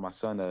son,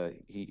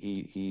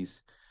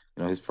 he's,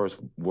 his first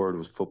word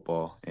was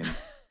football, and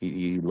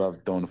he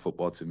loved throwing the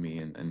football to me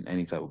and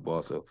any type of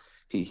ball. So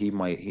I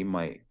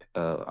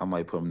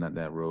might put him in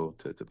that role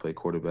to play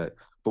quarterback.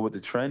 But with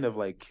the trend of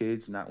like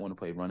kids not want to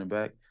play running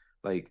back,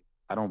 like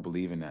I don't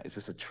believe in that. It's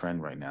just a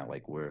trend right now.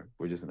 Like we're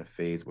just in a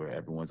phase where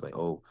everyone's like,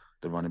 oh,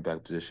 the running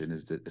back position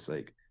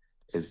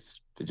it's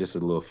just a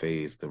little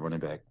phase. The running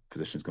back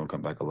position is going to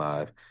come back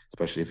alive,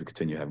 especially if we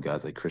continue to have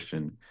guys like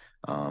Christian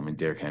and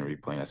Derrick Henry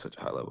playing at such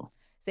a high level.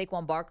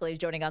 Saquon Barkley is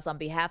joining us on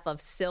behalf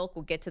of Silk.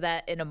 We'll get to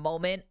that in a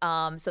moment.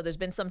 So there's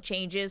been some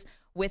changes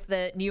with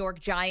the New York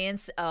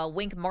Giants.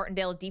 Wink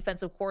Martindale,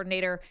 defensive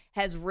coordinator,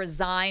 has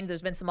resigned.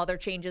 There's been some other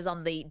changes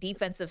on the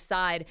defensive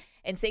side.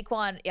 And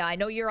Saquon, I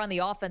know you're on the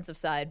offensive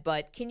side,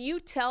 but can you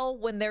tell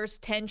when there's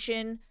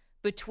tension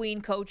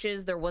between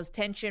coaches? There was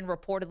tension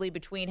reportedly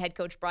between head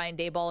coach Brian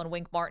Daboll and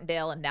Wink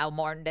Martindale, and now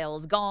Martindale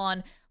is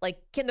gone.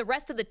 Like, can the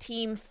rest of the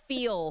team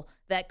feel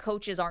that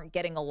coaches aren't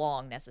getting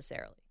along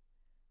necessarily?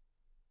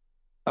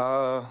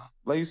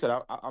 Like you said,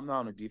 I'm not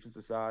on the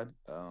defensive side.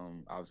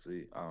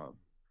 Obviously,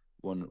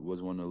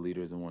 was one of the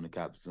leaders and one of the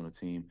captains on the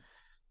team.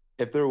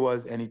 If there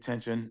was any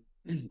tension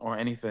or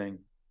anything,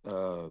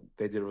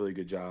 they did a really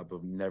good job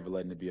of never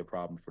letting it be a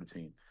problem for the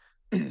team.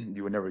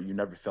 You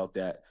never felt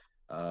that.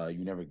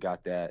 You never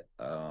got that.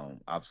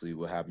 Obviously,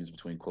 what happens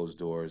between closed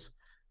doors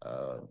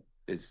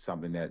is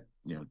something that,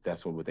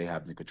 that's what they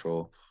have to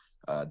control.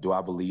 Do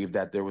I believe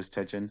that there was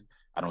tension?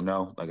 I don't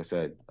know. Like I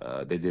said,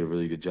 they did a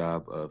really good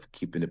job of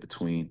keeping it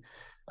between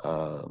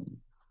them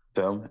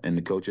and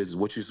the coaches. Is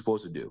what you're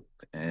supposed to do,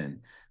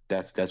 and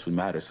that's what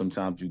matters.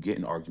 Sometimes you get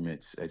in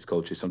arguments as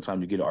coaches.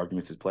 Sometimes you get in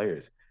arguments as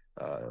players.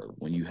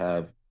 When you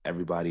have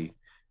everybody,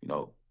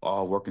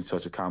 all working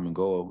towards a common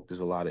goal, there's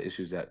a lot of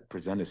issues that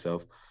present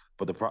itself.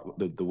 But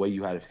the way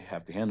you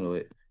have to handle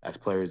it as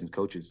players and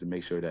coaches to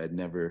make sure that it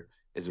never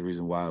is a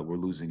reason why we're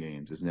losing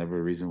games. It's never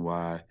a reason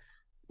why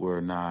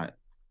we're not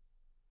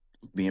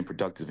being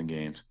productive in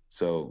games.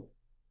 So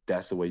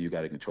that's the way you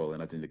got to control it.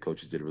 And I think the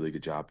coaches did a really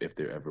good job if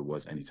there ever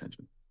was any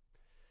tension.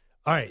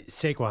 All right,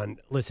 Saquon,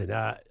 listen,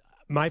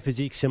 my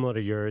physique's similar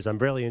to yours. I'm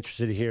really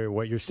interested to hear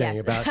what you're saying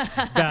about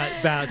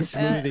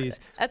smoothies.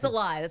 That's a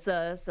lie.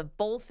 That's a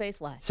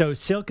bold-faced lie. So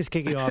Silk is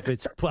kicking off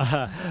its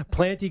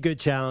Planty Good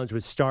Challenge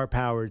with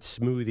star-powered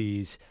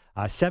smoothies.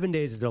 7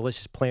 days of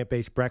delicious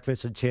plant-based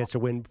breakfast, a chance to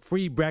win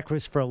free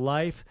breakfast for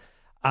life.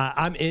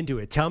 I'm into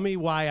it. Tell me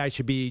why I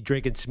should be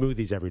drinking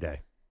smoothies every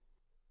day.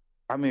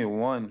 I mean,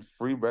 one,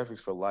 free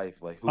breakfast for life.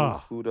 Like,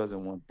 who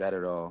doesn't want that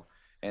at all?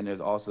 And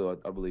there's also,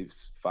 I believe,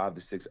 5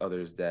 to 6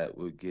 others that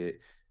would get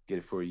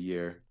it for a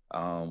year.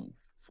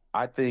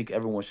 I think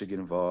everyone should get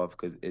involved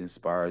because it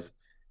inspires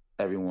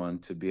everyone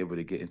to be able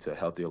to get into a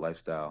healthier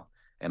lifestyle.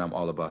 And I'm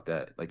all about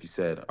that. Like you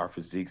said, our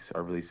physiques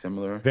are really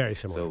similar. Very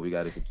similar. So we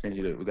got to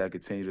continue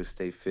to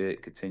stay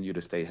fit, continue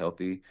to stay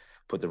healthy,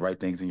 put the right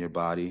things in your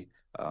body.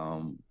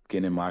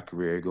 Getting in my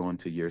career, going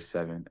to year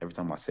 7. Every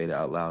time I say that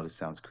out loud, it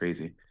sounds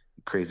crazy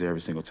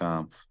every single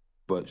time.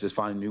 But just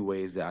finding new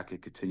ways that I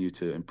could continue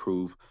to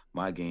improve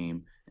my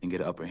game and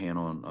get an upper hand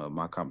on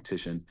my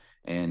competition.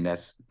 And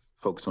that's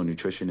focus on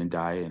nutrition and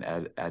diet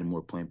and adding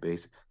more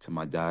plant-based to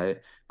my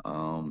diet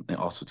and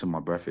also to my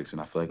breakfast.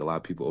 And I feel like a lot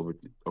of people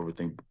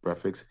overthink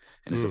breakfast,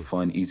 and it's a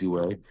fun, easy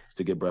way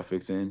to get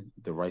breakfast in,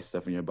 the right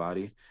stuff in your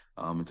body,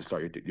 and to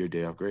start your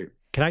day off great.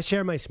 Can I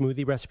share my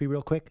smoothie recipe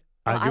real quick?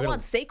 I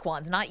want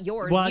Saquon's, not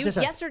yours. Well,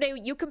 yesterday,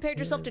 you compared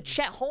yourself to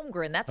Chet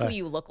Holmgren. That's who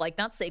you look like,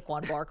 not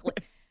Saquon Barkley.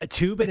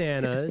 2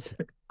 bananas,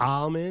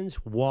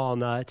 almonds,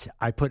 walnuts.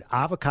 I put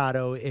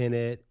avocado in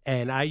it,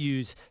 and I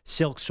use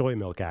silk soy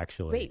milk,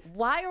 actually. Wait,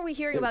 why are we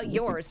hearing about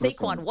yours?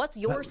 Saquon, what's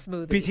your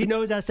smoothie? Because he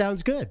knows that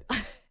sounds good.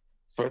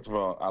 First of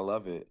all, I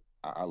love it.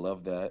 I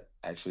love that.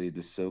 Actually,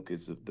 the silk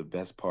is the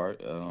best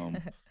part.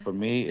 For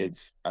me,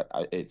 it's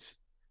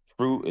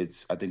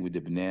fruit. I think we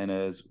did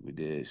bananas. We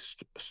did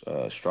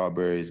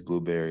strawberries,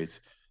 blueberries,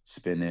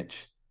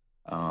 spinach,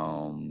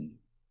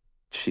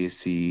 chia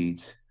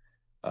seeds.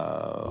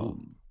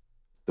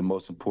 The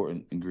most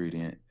important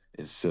ingredient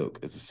is silk.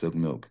 It's a silk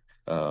milk.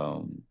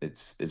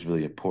 It's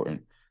really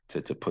important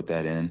to put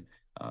that in,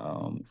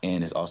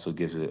 and it also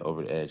gives it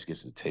over the edge,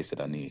 gives it the taste that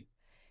I need.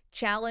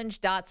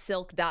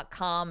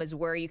 Challenge.silk.com is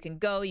where you can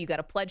go. You got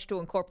to pledge to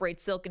incorporate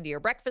silk into your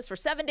breakfast for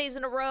 7 days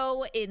in a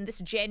row in this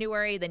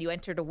January. Then you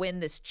enter to win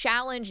this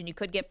challenge, and you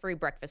could get free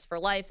breakfast for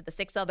life. The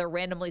 6 other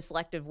randomly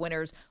selected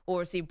winners will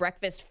receive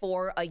breakfast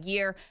for a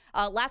year.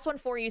 Last one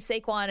for you,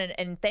 Saquon,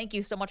 and thank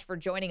you so much for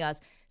joining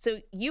us. So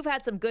you've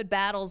had some good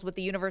battles with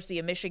the University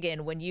of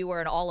Michigan when you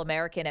were an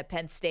All-American at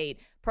Penn State.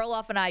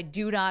 Perloff and I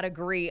do not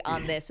agree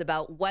on this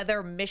about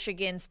whether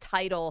Michigan's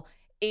title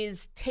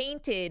is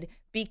tainted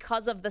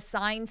because of the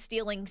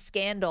sign-stealing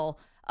scandal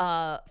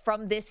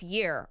from this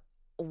year.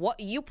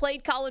 You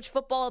played college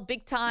football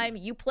big time.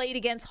 You played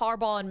against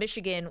Harbaugh in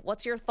Michigan.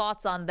 What's your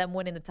thoughts on them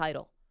winning the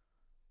title?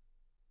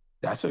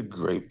 That's a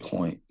great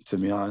point. To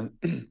be honest,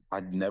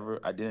 I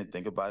didn't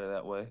think about it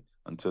that way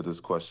until this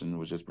question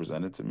was just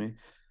presented to me.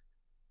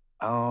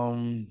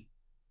 One,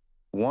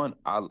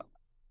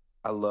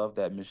 I love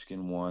that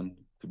Michigan won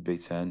the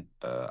Big Ten.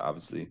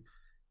 Obviously,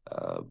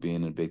 being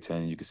in the Big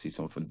Ten, you can see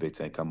someone from the Big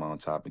Ten come on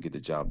top and get the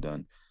job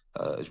done.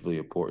 It's really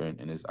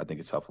important, and I think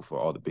it's helpful for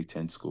all the Big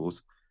Ten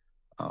schools.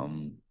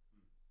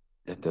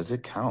 Does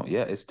it count?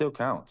 Yeah, it still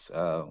counts.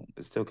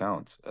 It still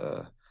counts.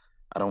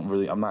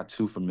 I'm not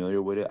too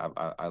familiar with it.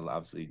 I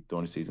obviously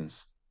during the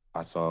seasons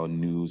I saw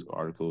news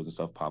articles and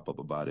stuff pop up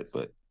about it,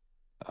 but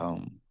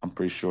I'm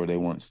pretty sure they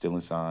weren't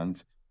stealing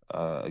signs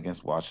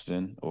against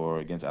Washington or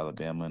against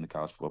Alabama in the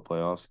college football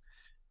playoffs.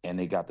 And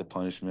they got the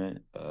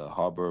punishment.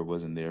 Harbaugh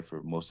wasn't there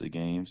for most of the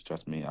games.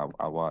 Trust me,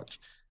 I watched.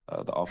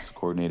 The offensive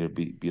coordinator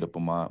beat up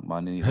on my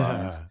knee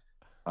lines.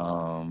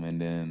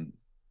 And then,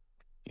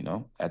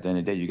 at the end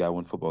of the day, you got to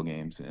win football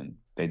games. And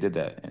they did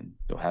that. And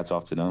hats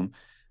off to them.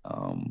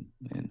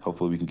 And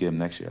hopefully we can get them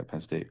next year at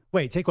Penn State.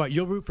 Wait, take what?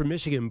 You'll root for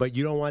Michigan, but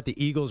you don't want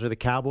the Eagles or the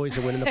Cowboys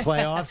to win in the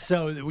playoffs?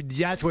 So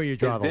that's where you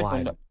draw the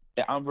line.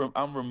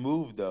 I'm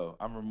removed, though.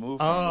 I'm removed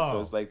from it.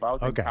 So it's like if I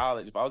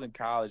was in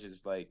college,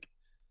 it's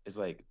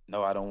like,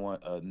 no, I don't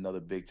want another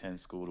Big Ten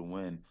school to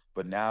win.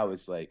 But now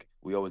it's like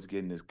we always get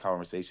in this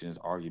conversation, this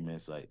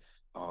arguments like,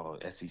 oh,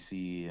 SEC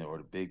or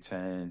the Big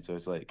Ten. So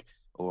it's like,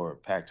 or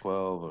Pac-12,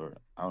 or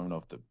I don't know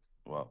if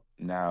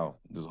now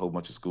there's a whole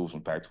bunch of schools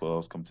from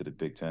Pac-12s come to the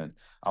Big Ten.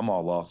 I'm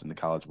all lost in the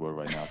college world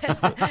right now. Too,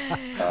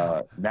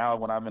 but, now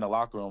when I'm in a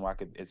locker room,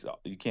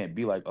 you can't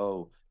be like,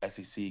 oh,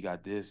 SEC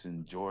got this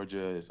and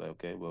Georgia. It's like,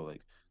 okay, well,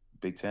 like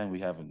Big Ten, we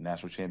have a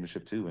national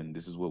championship too, and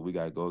this is what we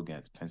got to go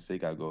against. Penn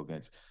State got to go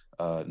against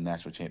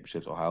national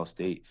championships, Ohio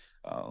State.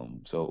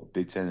 So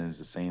Big Ten is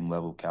the same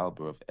level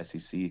caliber of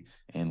SEC,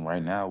 and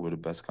right now we're the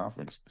best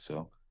conference,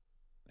 so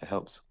it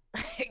helps.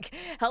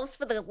 Helps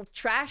for the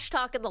trash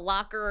talk in the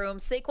locker room.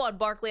 Saquon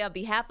Barkley, on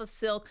behalf of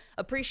Silk,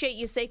 appreciate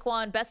you,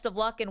 Saquon. Best of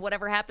luck in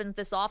whatever happens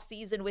this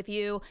offseason with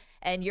you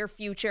and your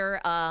future,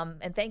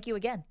 and thank you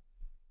again.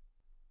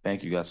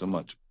 Thank you guys so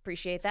much.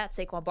 Appreciate that.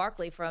 Saquon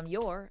Barkley from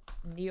your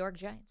New York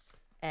Giants.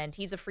 And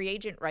he's a free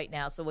agent right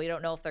now, so we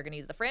don't know if they're going to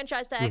use the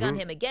franchise tag on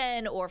him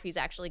again or if he's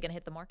actually going to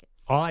hit the market.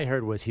 All I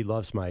heard was he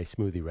loves my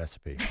smoothie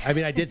recipe. I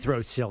mean, I did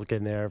throw silk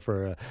in there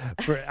for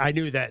I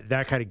knew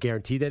that kind of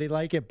guaranteed that he'd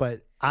like it,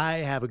 but I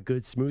have a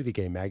good smoothie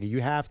game, Maggie.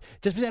 Just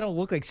because I don't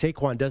look like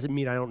Saquon doesn't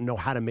mean I don't know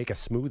how to make a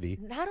smoothie.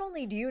 Not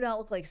only do you not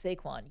look like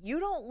Saquon, you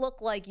don't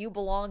look like you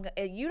belong,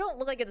 you don't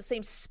look like you're the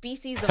same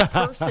species of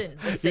person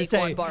as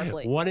Saquon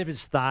Barkley. One of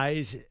his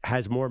thighs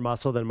has more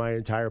muscle than my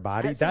entire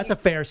body. That's a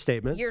fair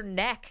statement. Your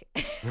neck.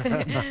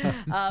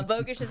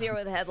 Bogusch is here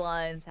with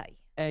headlines. Hi.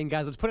 And,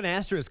 guys, let's put an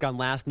asterisk on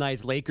last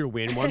night's Laker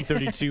win,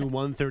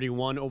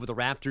 132-131 over the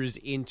Raptors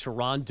in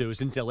Toronto,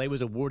 since L.A.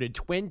 was awarded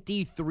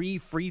 23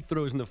 free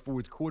throws in the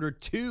fourth quarter,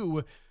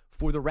 2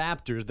 for the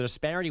Raptors. The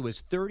disparity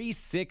was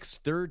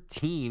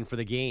 36-13 for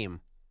the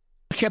game.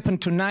 What happened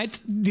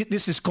tonight,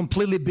 this is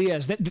completely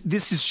BS.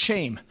 This is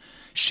shame.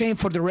 Shame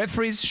for the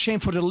referees, shame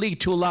for the league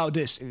to allow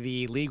this.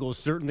 The league will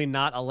certainly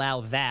not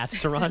allow that.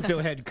 Toronto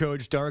head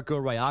coach Darko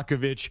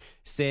Rajakovic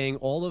saying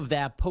all of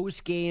that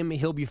post-game,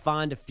 he'll be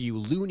fined a few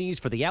loonies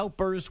for the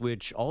outburst,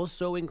 which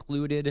also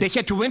included... They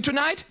had to win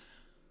tonight?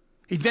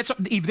 If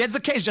that's the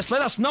case, just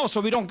let us know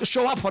so we don't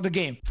show up for the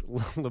game.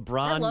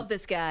 LeBron... I love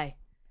this guy.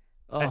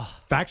 Oh.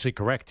 Factually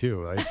correct,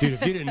 too. Like, dude,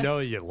 if you didn't know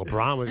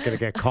LeBron was going to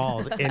get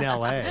calls in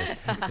L.A.,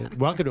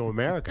 welcome to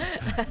America.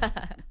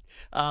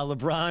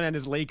 LeBron and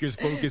his Lakers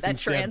focused That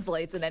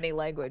translates in any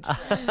language.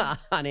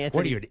 on Anthony.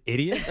 What are you, an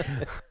idiot?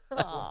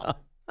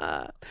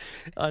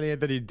 On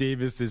Anthony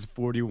Davis's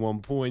 41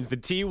 points. The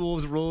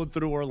T-Wolves rolled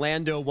through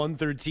Orlando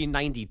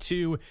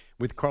 113-92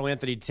 with Karl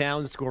Anthony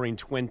Towns scoring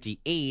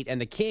 28, and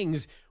the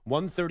Kings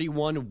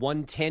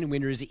 131-110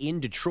 winners in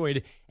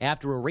Detroit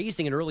after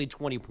erasing an early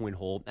 20-point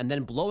hole and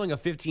then blowing a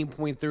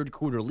 15-point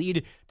third-quarter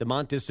lead.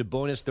 Domantas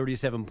Sabonis,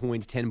 37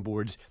 points, 10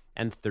 boards,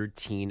 and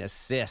 13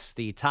 assists.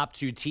 The top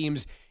two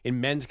teams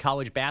in men's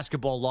college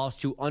basketball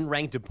lost to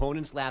unranked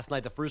opponents last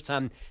night, the first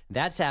time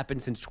that's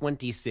happened since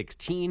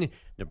 2016.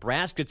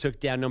 Nebraska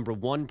took down number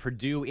 1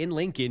 Purdue in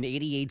Lincoln,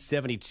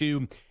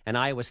 88-72, and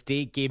Iowa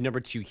State gave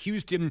number 2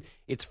 Houston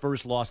its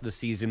first loss of the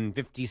season,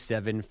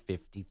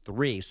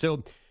 57-53.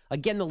 So,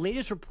 again, the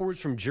latest reports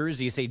from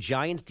Jersey say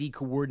Giants D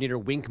coordinator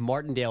Wink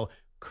Martindale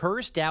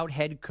cursed out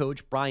head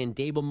coach Brian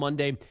Daboll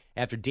Monday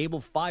after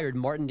Daboll fired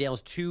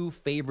Martindale's 2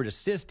 favorite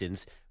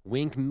assistants.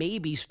 Wink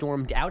maybe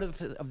stormed out of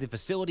the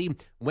facility,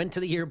 went to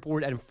the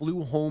airport, and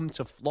flew home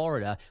to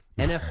Florida.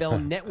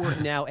 NFL Network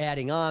now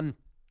adding on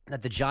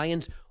that the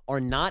Giants are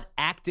not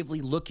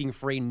actively looking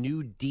for a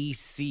new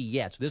DC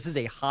yet. So this is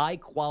a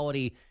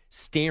high-quality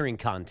staring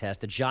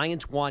contest. The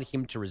Giants want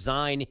him to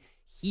resign.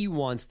 He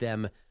wants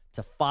them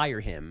to fire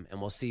him,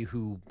 and we'll see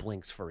who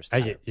blinks first.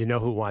 You know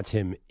who wants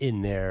him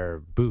in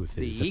their booth?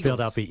 The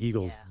Philadelphia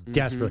Eagles. Yeah.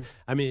 Desperate.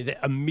 I mean,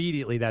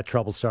 immediately that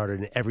trouble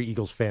started, and every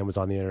Eagles fan was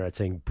on the internet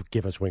saying,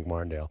 give us Wink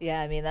Martindale. Yeah,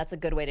 I mean, that's a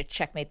good way to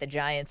checkmate the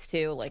Giants,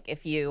 too. Like,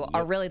 if you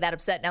are really that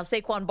upset. Now,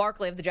 Saquon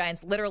Barkley of the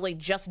Giants literally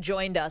just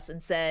joined us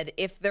and said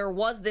if there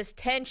was this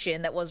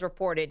tension that was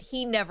reported,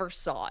 he never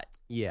saw it.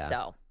 Yeah.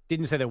 So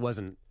didn't say there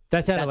wasn't.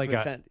 That sounded like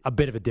a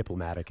bit of a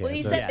diplomatic Well,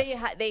 he answer. said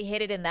they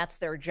hid it, and that's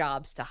their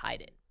jobs to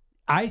hide it.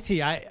 I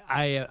see.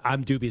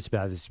 I'm dubious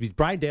about this.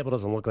 Brian Daboll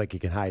doesn't look like he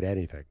can hide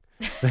anything.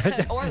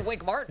 Or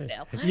Wink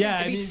Martindale.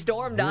 Yeah, if he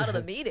stormed out of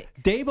the meeting.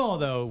 Daboll,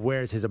 though,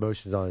 wears his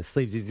emotions on his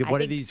sleeves. He's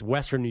one of these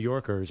Western New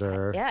Yorkers.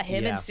 Yeah,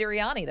 him and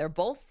Sirianni. They're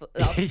both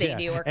upstate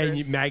New Yorkers.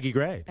 And Maggie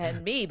Gray.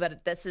 And me,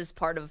 but this is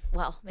part of,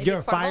 maybe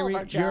it's part of all of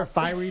our jobs. You're a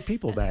fiery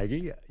people,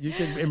 Maggie. You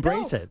can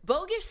embrace it.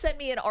 Bogish sent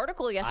me an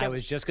article yesterday. I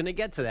was just going to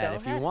get to that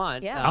if you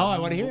want. Yeah. I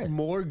want to hear it.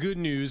 More good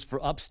news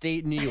for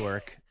upstate New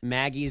York.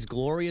 Maggie's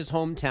glorious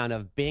hometown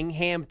of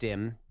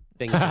Binghamton.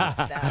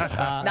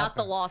 Not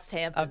the Lost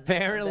Hampton.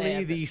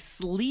 Apparently, the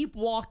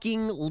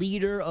sleepwalking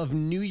leader of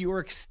New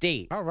York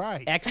State. All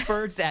right.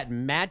 Experts at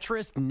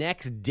Mattress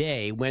Next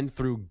Day went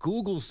through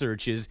Google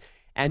searches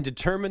and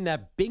determined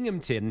that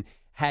Binghamton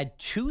had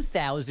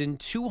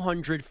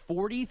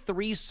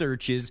 2,243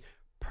 searches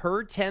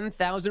per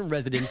 10,000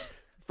 residents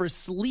for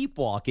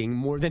sleepwalking,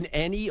 more than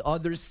any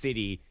other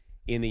city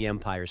in the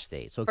Empire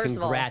State. So First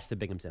congrats of all, to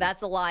Binghamton.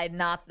 That's a lie.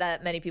 Not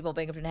that many people in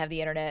Binghamton have the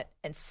internet.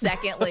 And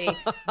secondly,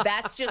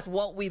 that's just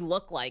what we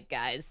look like,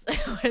 guys.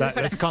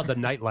 That's called the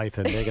nightlife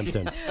in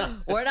Binghamton.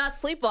 We're not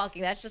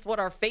sleepwalking. That's just what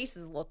our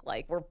faces look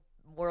like. We're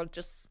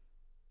just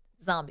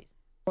zombies.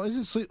 Well,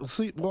 isn't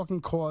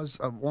sleepwalking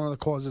one of the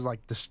causes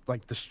like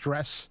the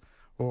stress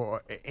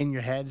or in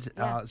your head,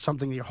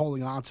 something you're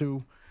holding on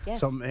to? Yes.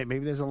 So maybe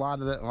there's a lot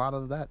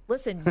of that.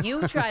 Listen,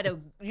 you try to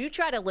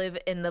live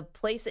in the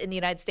place in the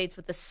United States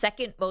with the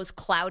second most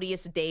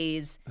cloudiest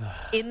days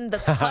in the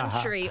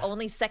country,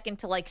 only second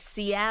to like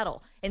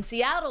Seattle. And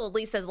Seattle at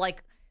least has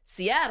like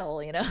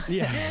Seattle, you know.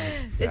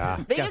 Yeah.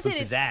 Binghamton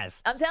is.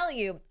 I'm telling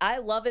you, I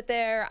love it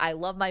there. I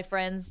love my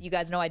friends. You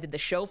guys know I did the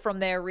show from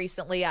there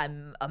recently.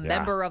 I'm a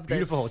member of the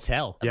beautiful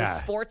hotel. The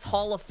Sports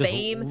Hall of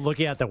Fame.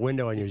 Looking out the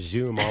window on your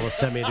Zoom almost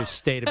sent me into a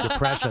state of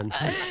depression.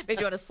 Made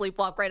you want to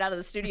sleepwalk right out of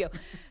the studio.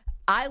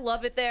 I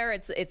love it there.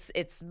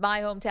 It's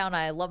my hometown.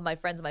 I love my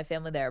friends and my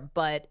family there.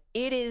 But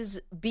it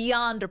is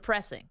beyond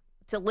depressing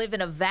to live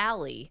in a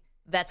valley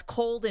that's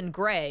cold and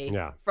gray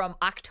from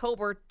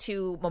October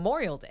to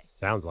Memorial Day.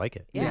 Sounds like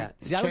it. Yeah.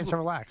 See, chance to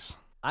relax.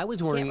 I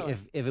was wondering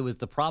if it was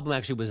the problem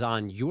actually was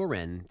on your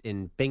end,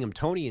 in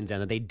Binghamtonians'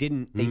 end, that they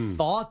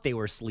thought they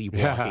were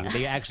sleepwalking.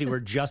 They actually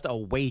were just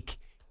awake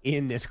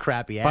in this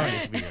crappy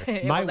atmosphere.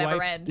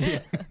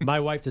 My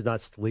wife does not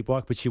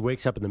sleepwalk, but she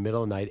wakes up in the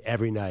middle of the night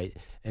every night,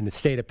 and the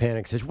state of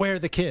panic says, "Where are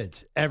the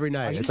kids?" Every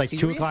night. It's like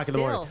 2 o'clock in the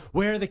morning.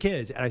 "Where are the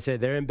kids?" And I say,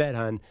 "They're in bed,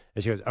 hon."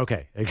 And she goes,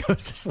 "Okay," and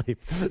goes to sleep.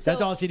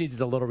 That's all she needs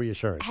is a little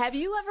reassurance. Have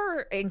you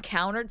ever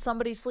encountered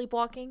somebody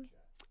sleepwalking?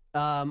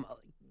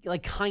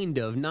 Like kind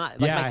of,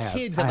 not like my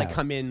kids have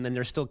come in and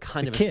they're still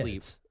kind of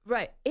asleep.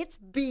 Right. It's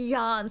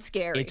beyond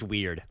scary. It's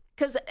weird.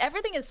 because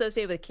everything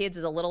associated with kids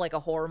is a little like a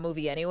horror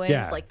movie anyways,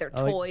 Yeah. like their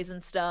toys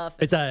and stuff.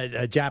 It's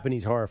a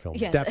Japanese horror film,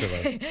 Yes.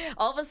 definitely.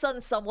 All of a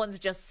sudden, someone's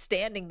just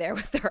standing there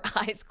with their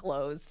eyes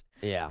closed.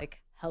 Yeah.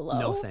 Like, hello?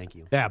 No, thank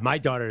you. Yeah, my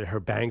daughter, her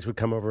bangs would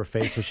come over her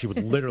face, so she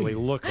would literally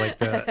look like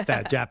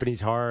that Japanese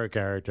horror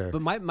character.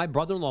 But my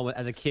brother-in-law,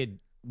 as a kid,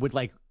 would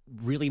like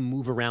really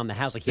move around the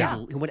house. Like he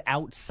went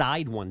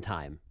outside one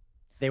time.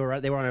 They were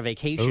on a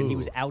vacation. Ooh. He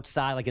was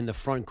outside, like in the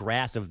front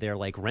grass of their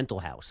like rental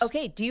house.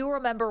 Okay, do you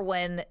remember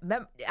when,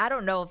 I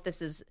don't know if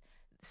this is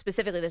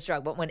specifically this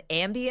drug, but when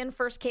Ambien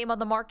first came on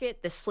the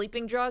market, the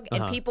sleeping drug,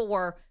 and people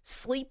were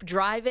sleep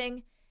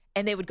driving,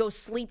 and they would go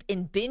sleep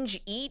and binge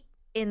eat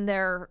in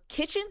their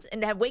kitchens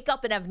and wake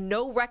up and have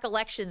no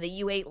recollection that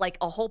you ate like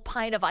a whole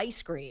pint of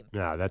ice cream.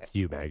 No, that's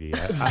you, Maggie.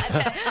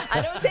 I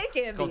don't take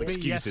Ambien.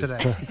 Excuses.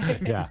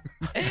 Yeah.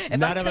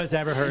 None of us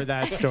ever heard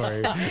that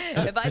story.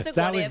 If I took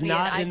That one was Ambien,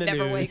 not I'd in the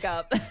never news. wake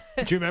up.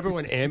 Do you remember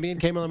when Ambien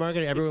came on the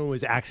market? Everyone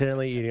was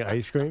accidentally eating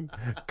ice cream.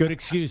 Good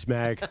excuse,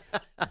 Mag.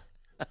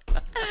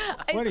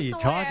 What are you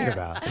talking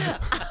about?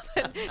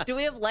 Do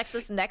we have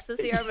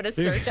LexisNexis here? I'm going to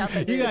search out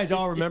the news. You guys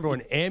all remember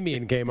when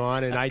Ambien came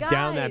on and I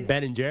downed that Guys.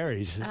 Ben and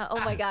Jerry's. Oh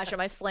my gosh, am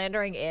I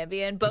slandering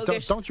Ambien? Don't,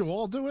 Bogus. don't you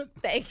all do it?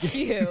 Thank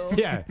you.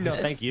 Yeah, no,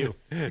 thank you.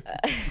 I'm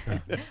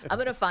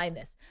going to find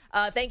this.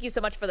 Thank you so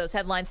much for those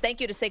headlines.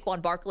 Thank you to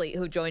Saquon Barkley,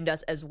 who joined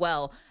us as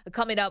well.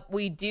 Coming up,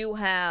 we do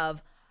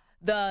have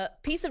the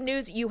piece of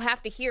news you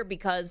have to hear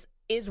because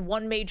is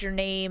one major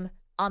name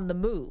on the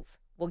move?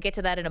 We'll get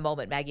to that in a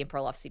moment. Maggie and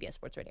Perloff, CBS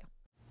Sports Radio.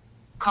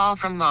 Call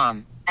from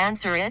mom.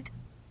 Answer it.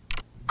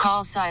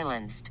 Call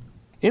silenced.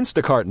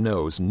 Instacart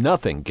knows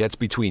nothing gets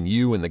between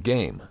you and the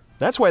game.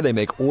 That's why they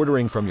make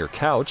ordering from your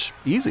couch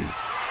easy.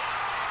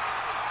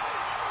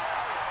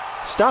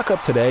 Stock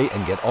up today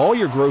and get all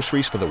your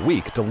groceries for the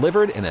week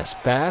delivered in as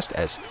fast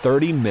as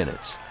 30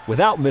 minutes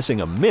without missing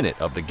a minute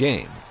of the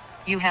game.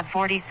 You have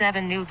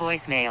 47 new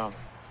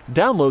voicemails.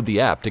 Download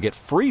the app to get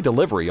free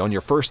delivery on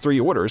your first 3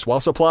 orders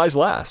while supplies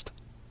last.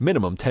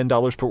 Minimum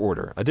 $10 per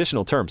order.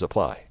 Additional terms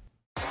apply.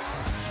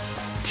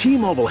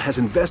 T-Mobile has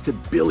invested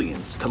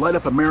billions to light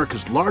up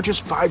America's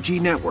largest 5G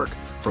network,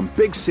 from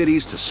big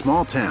cities to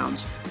small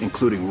towns,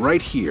 including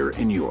right here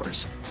in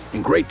yours.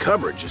 And great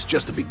coverage is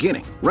just the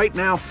beginning. Right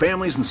now,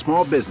 families and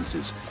small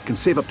businesses can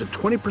save up to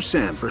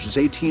 20% versus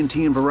AT&T and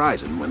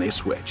Verizon when they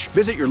switch.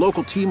 Visit your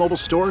local T-Mobile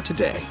store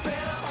today.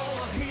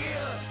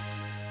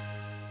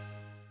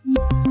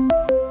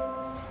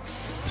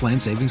 Plan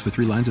savings with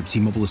 3 lines of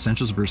T-Mobile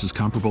Essentials versus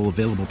comparable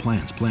available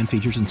plans. Plan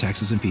features and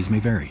taxes and fees may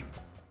vary.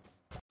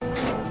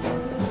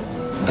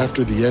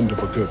 After the end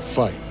of a good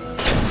fight,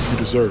 you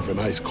deserve an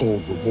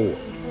ice-cold reward.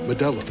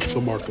 Modelo is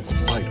the mark of a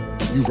fighter.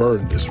 You've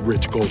earned this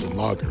rich golden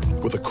lager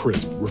with a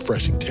crisp,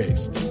 refreshing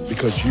taste.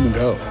 Because you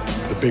know,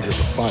 the bigger the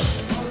fight,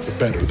 the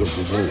better the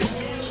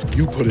reward.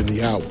 You put in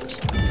the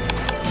hours,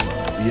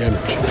 the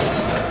energy,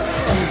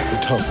 the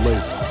tough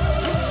labor.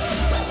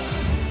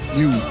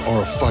 You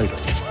are a fighter,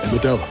 and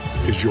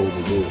Modelo is your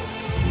reward.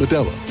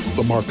 Modelo,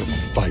 the mark of a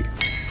fighter.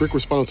 Drink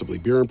responsibly.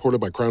 Beer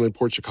imported by Crown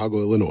Imports, Chicago,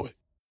 Illinois.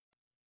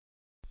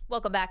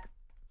 Welcome back.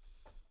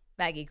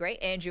 Maggie Gray,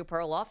 Andrew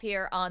Perloff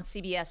here on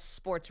CBS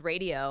Sports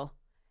Radio.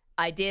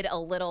 I did a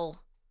little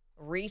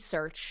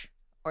research,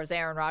 or as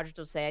Aaron Rodgers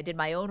would say, I did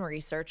my own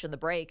research in the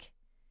break,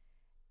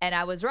 and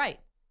I was right.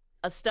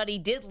 A study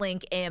did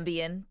link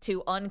Ambien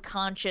to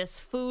unconscious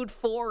food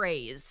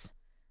forays.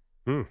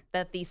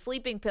 That the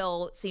sleeping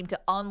pill seemed to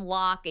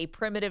unlock a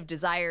primitive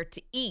desire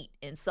to eat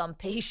in some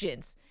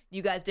patients.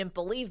 You guys didn't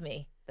believe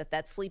me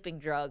that sleeping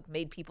drug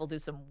made people do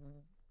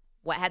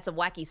had some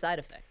wacky side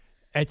effects.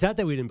 It's not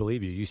that we didn't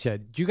believe you. You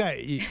said you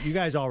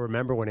guys all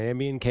remember when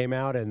Ambien came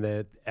out and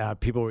that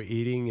people were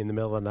eating in the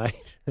middle of the night.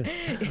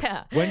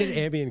 Yeah. When did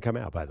Ambien come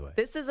out, by the way?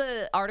 This is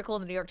an article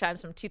in the New York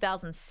Times from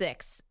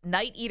 2006.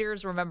 Night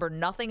eaters remember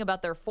nothing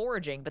about their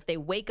foraging, but they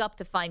wake up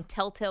to find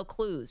telltale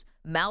clues: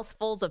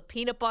 mouthfuls of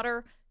peanut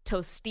butter,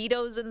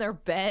 Tostitos in their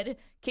bed,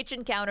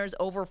 kitchen counters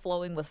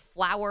overflowing with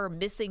flour,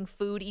 missing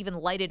food, even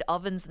lighted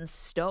ovens and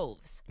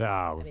stoves. Oh,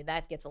 I mean,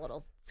 that gets a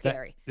little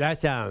scary.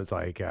 That sounds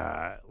like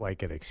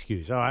an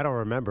excuse. Oh, I don't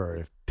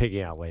remember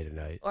pigging out late at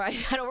night. Or I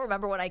don't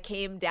remember when I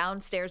came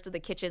downstairs to the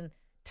kitchen,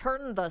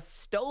 turned the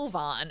stove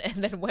on,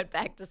 and then went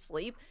back to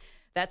sleep.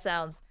 That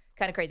sounds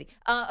kind of crazy.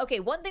 Okay,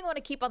 one thing I want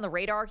to keep on the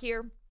radar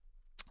here,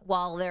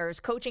 while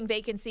there's coaching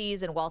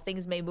vacancies and while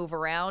things may move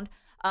around,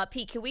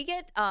 Pete, can we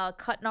get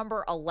cut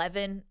number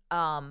 11?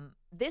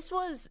 This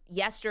was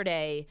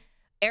yesterday.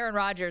 Aaron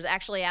Rodgers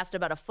actually asked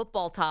about a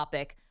football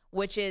topic,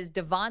 which is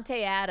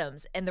Davante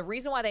Adams. And the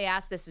reason why they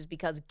asked this is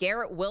because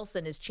Garrett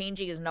Wilson is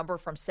changing his number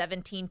from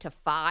 17 to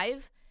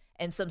 5.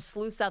 And some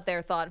sleuths out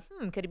there thought,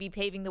 could it be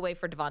paving the way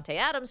for Davante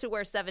Adams, who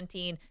wears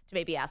 17, to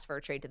maybe ask for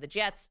a trade to the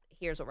Jets?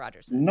 Here's what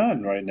Rodgers said.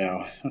 None right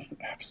now.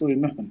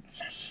 Absolutely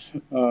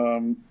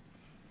none.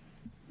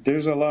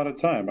 There's a lot of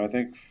time. I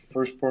think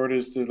first part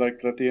is to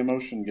let the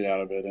emotion get out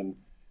of it and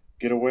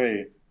get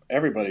away.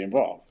 Everybody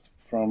involved,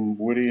 from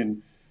Woody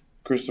and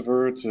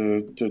Christopher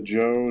to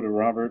Joe to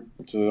Robert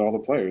to all the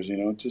players.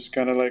 Just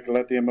kind of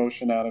let the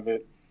emotion out of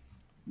it.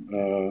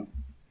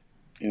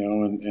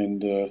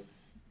 and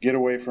get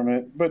away from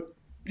it. But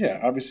yeah,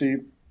 obviously,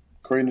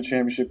 creating a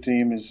championship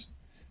team is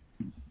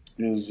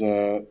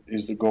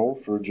the goal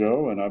for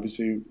Joe, and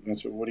obviously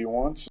that's what he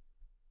wants.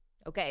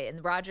 Okay,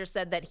 and Rodgers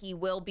said that he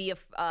will be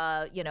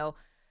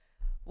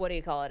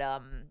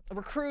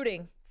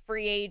recruiting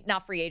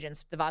not free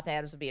agents. Devontae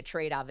Adams would be a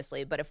trade,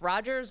 obviously, but if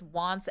Rodgers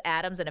wants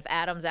Adams, and if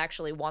Adams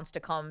actually wants to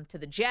come to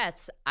the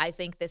Jets, I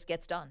think this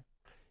gets done.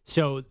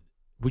 So,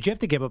 would you have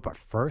to give up a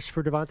first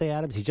for Devontae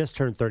Adams? He just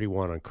turned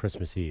 31 on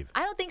Christmas Eve.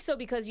 I don't think so,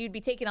 because you'd be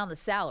taking on the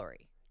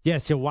salary. Yeah,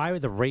 so why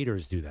would the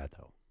Raiders do that,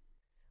 though?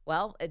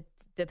 Well, it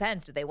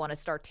depends. Do they want to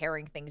start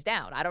tearing things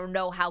down? I don't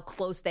know how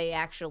close they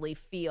actually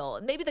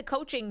feel. Maybe the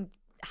coaching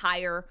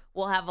hire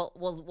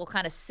will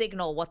kind of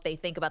signal what they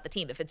think about the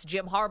team. If it's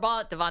Jim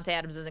Harbaugh, Devontae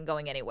Adams isn't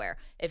going anywhere.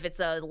 If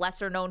it's a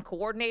lesser-known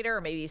coordinator,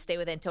 or maybe you stay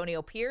with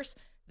Antonio Pierce,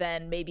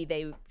 then maybe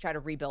they try to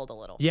rebuild a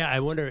little. Yeah,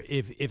 I wonder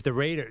if the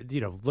Raiders,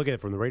 look at it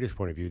from the Raiders'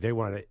 point of view,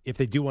 if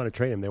they do want to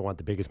trade him, they want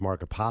the biggest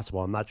market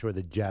possible. I'm not sure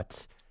the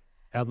Jets,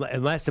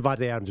 unless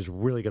Devontae Adams is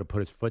really going to put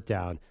his foot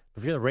down.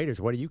 If you're the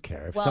Raiders, what do you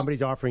care? If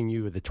somebody's offering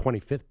you the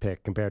 25th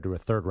pick compared to a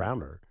third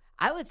rounder.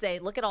 I would say,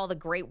 look at all the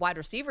great wide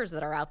receivers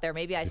that are out there.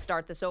 Maybe I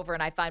start this over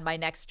and I find my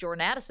next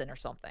Jordan Addison or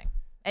something.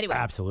 Anyway.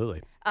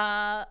 Absolutely.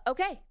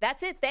 Okay,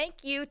 that's it. Thank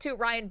you to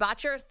Ryan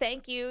Botcher.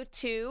 Thank you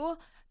to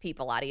Pete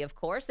Bellotti, of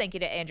course. Thank you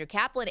to Andrew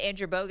Kaplan,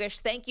 Andrew Bogish.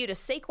 Thank you to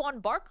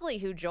Saquon Barkley,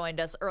 who joined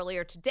us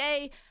earlier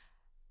today.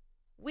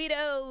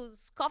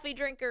 Weedos, coffee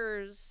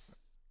drinkers,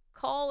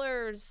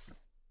 callers.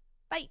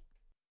 Bye.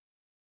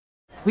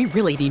 We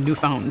really need new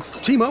phones.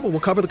 T-Mobile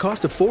will cover the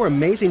cost of 4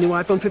 amazing new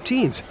iPhone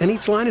 15s, and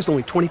each line is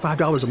only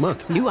 $25 a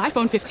month. New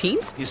iPhone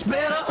 15s? It's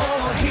better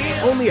over here.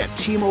 Only at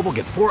T-Mobile,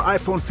 get 4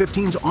 iPhone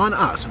 15s on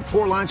us and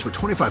 4 lines for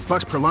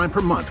 $25 per line per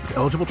month with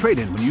eligible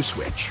trade-in when you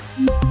switch.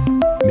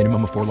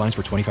 Minimum of 4 lines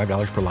for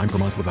 $25 per line per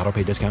month with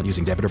autopay discount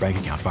using debit or bank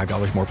account.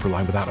 $5 more per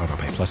line without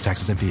autopay, plus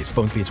taxes and fees.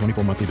 Phone fee at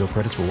 24 monthly bill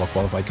credits for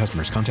well-qualified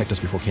customers. Contact us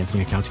before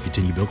canceling account to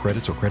continue bill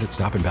credits or credit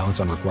stop and balance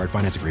on required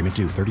finance agreement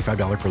due.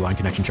 $35 per line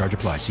connection charge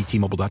applies. See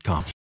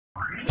T-Mobile.com.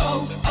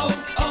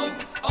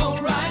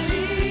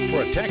 O'Reilly.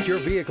 Protect your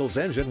vehicle's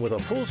engine with a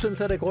full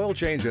synthetic oil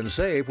change and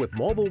save with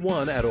Mobile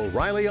One at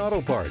O'Reilly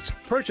Auto Parts.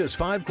 Purchase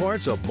 5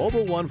 quarts of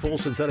Mobile One full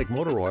synthetic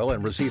motor oil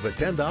and receive a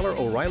 $10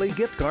 O'Reilly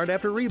gift card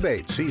after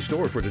rebate. See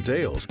store for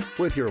details.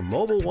 With your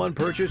Mobile One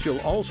purchase,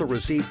 you'll also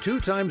receive 2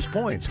 times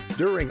points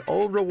during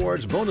O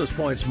Rewards Bonus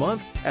Points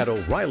Month at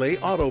O'Reilly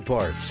Auto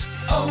Parts.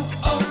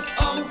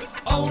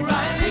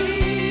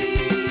 O'Reilly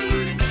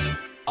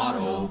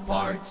Auto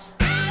Parts.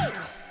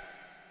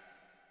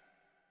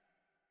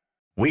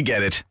 We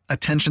get it.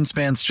 Attention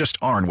spans just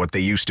aren't what they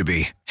used to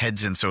be.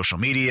 Heads in social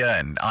media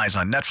and eyes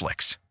on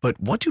Netflix. But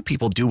what do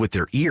people do with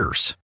their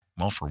ears?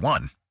 Well, for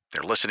one,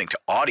 they're listening to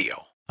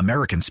audio.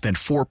 Americans spend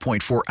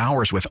 4.4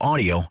 hours with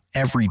audio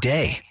every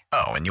day.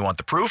 Oh, and you want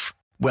the proof?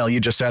 Well, you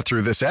just sat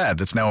through this ad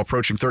that's now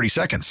approaching 30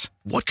 seconds.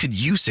 What could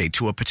you say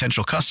to a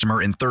potential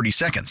customer in 30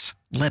 seconds?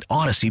 Let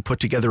Odyssey put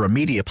together a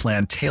media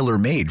plan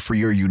tailor-made for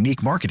your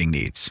unique marketing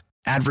needs.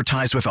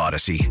 Advertise with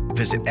Odyssey.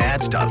 Visit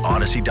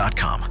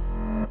ads.odyssey.com.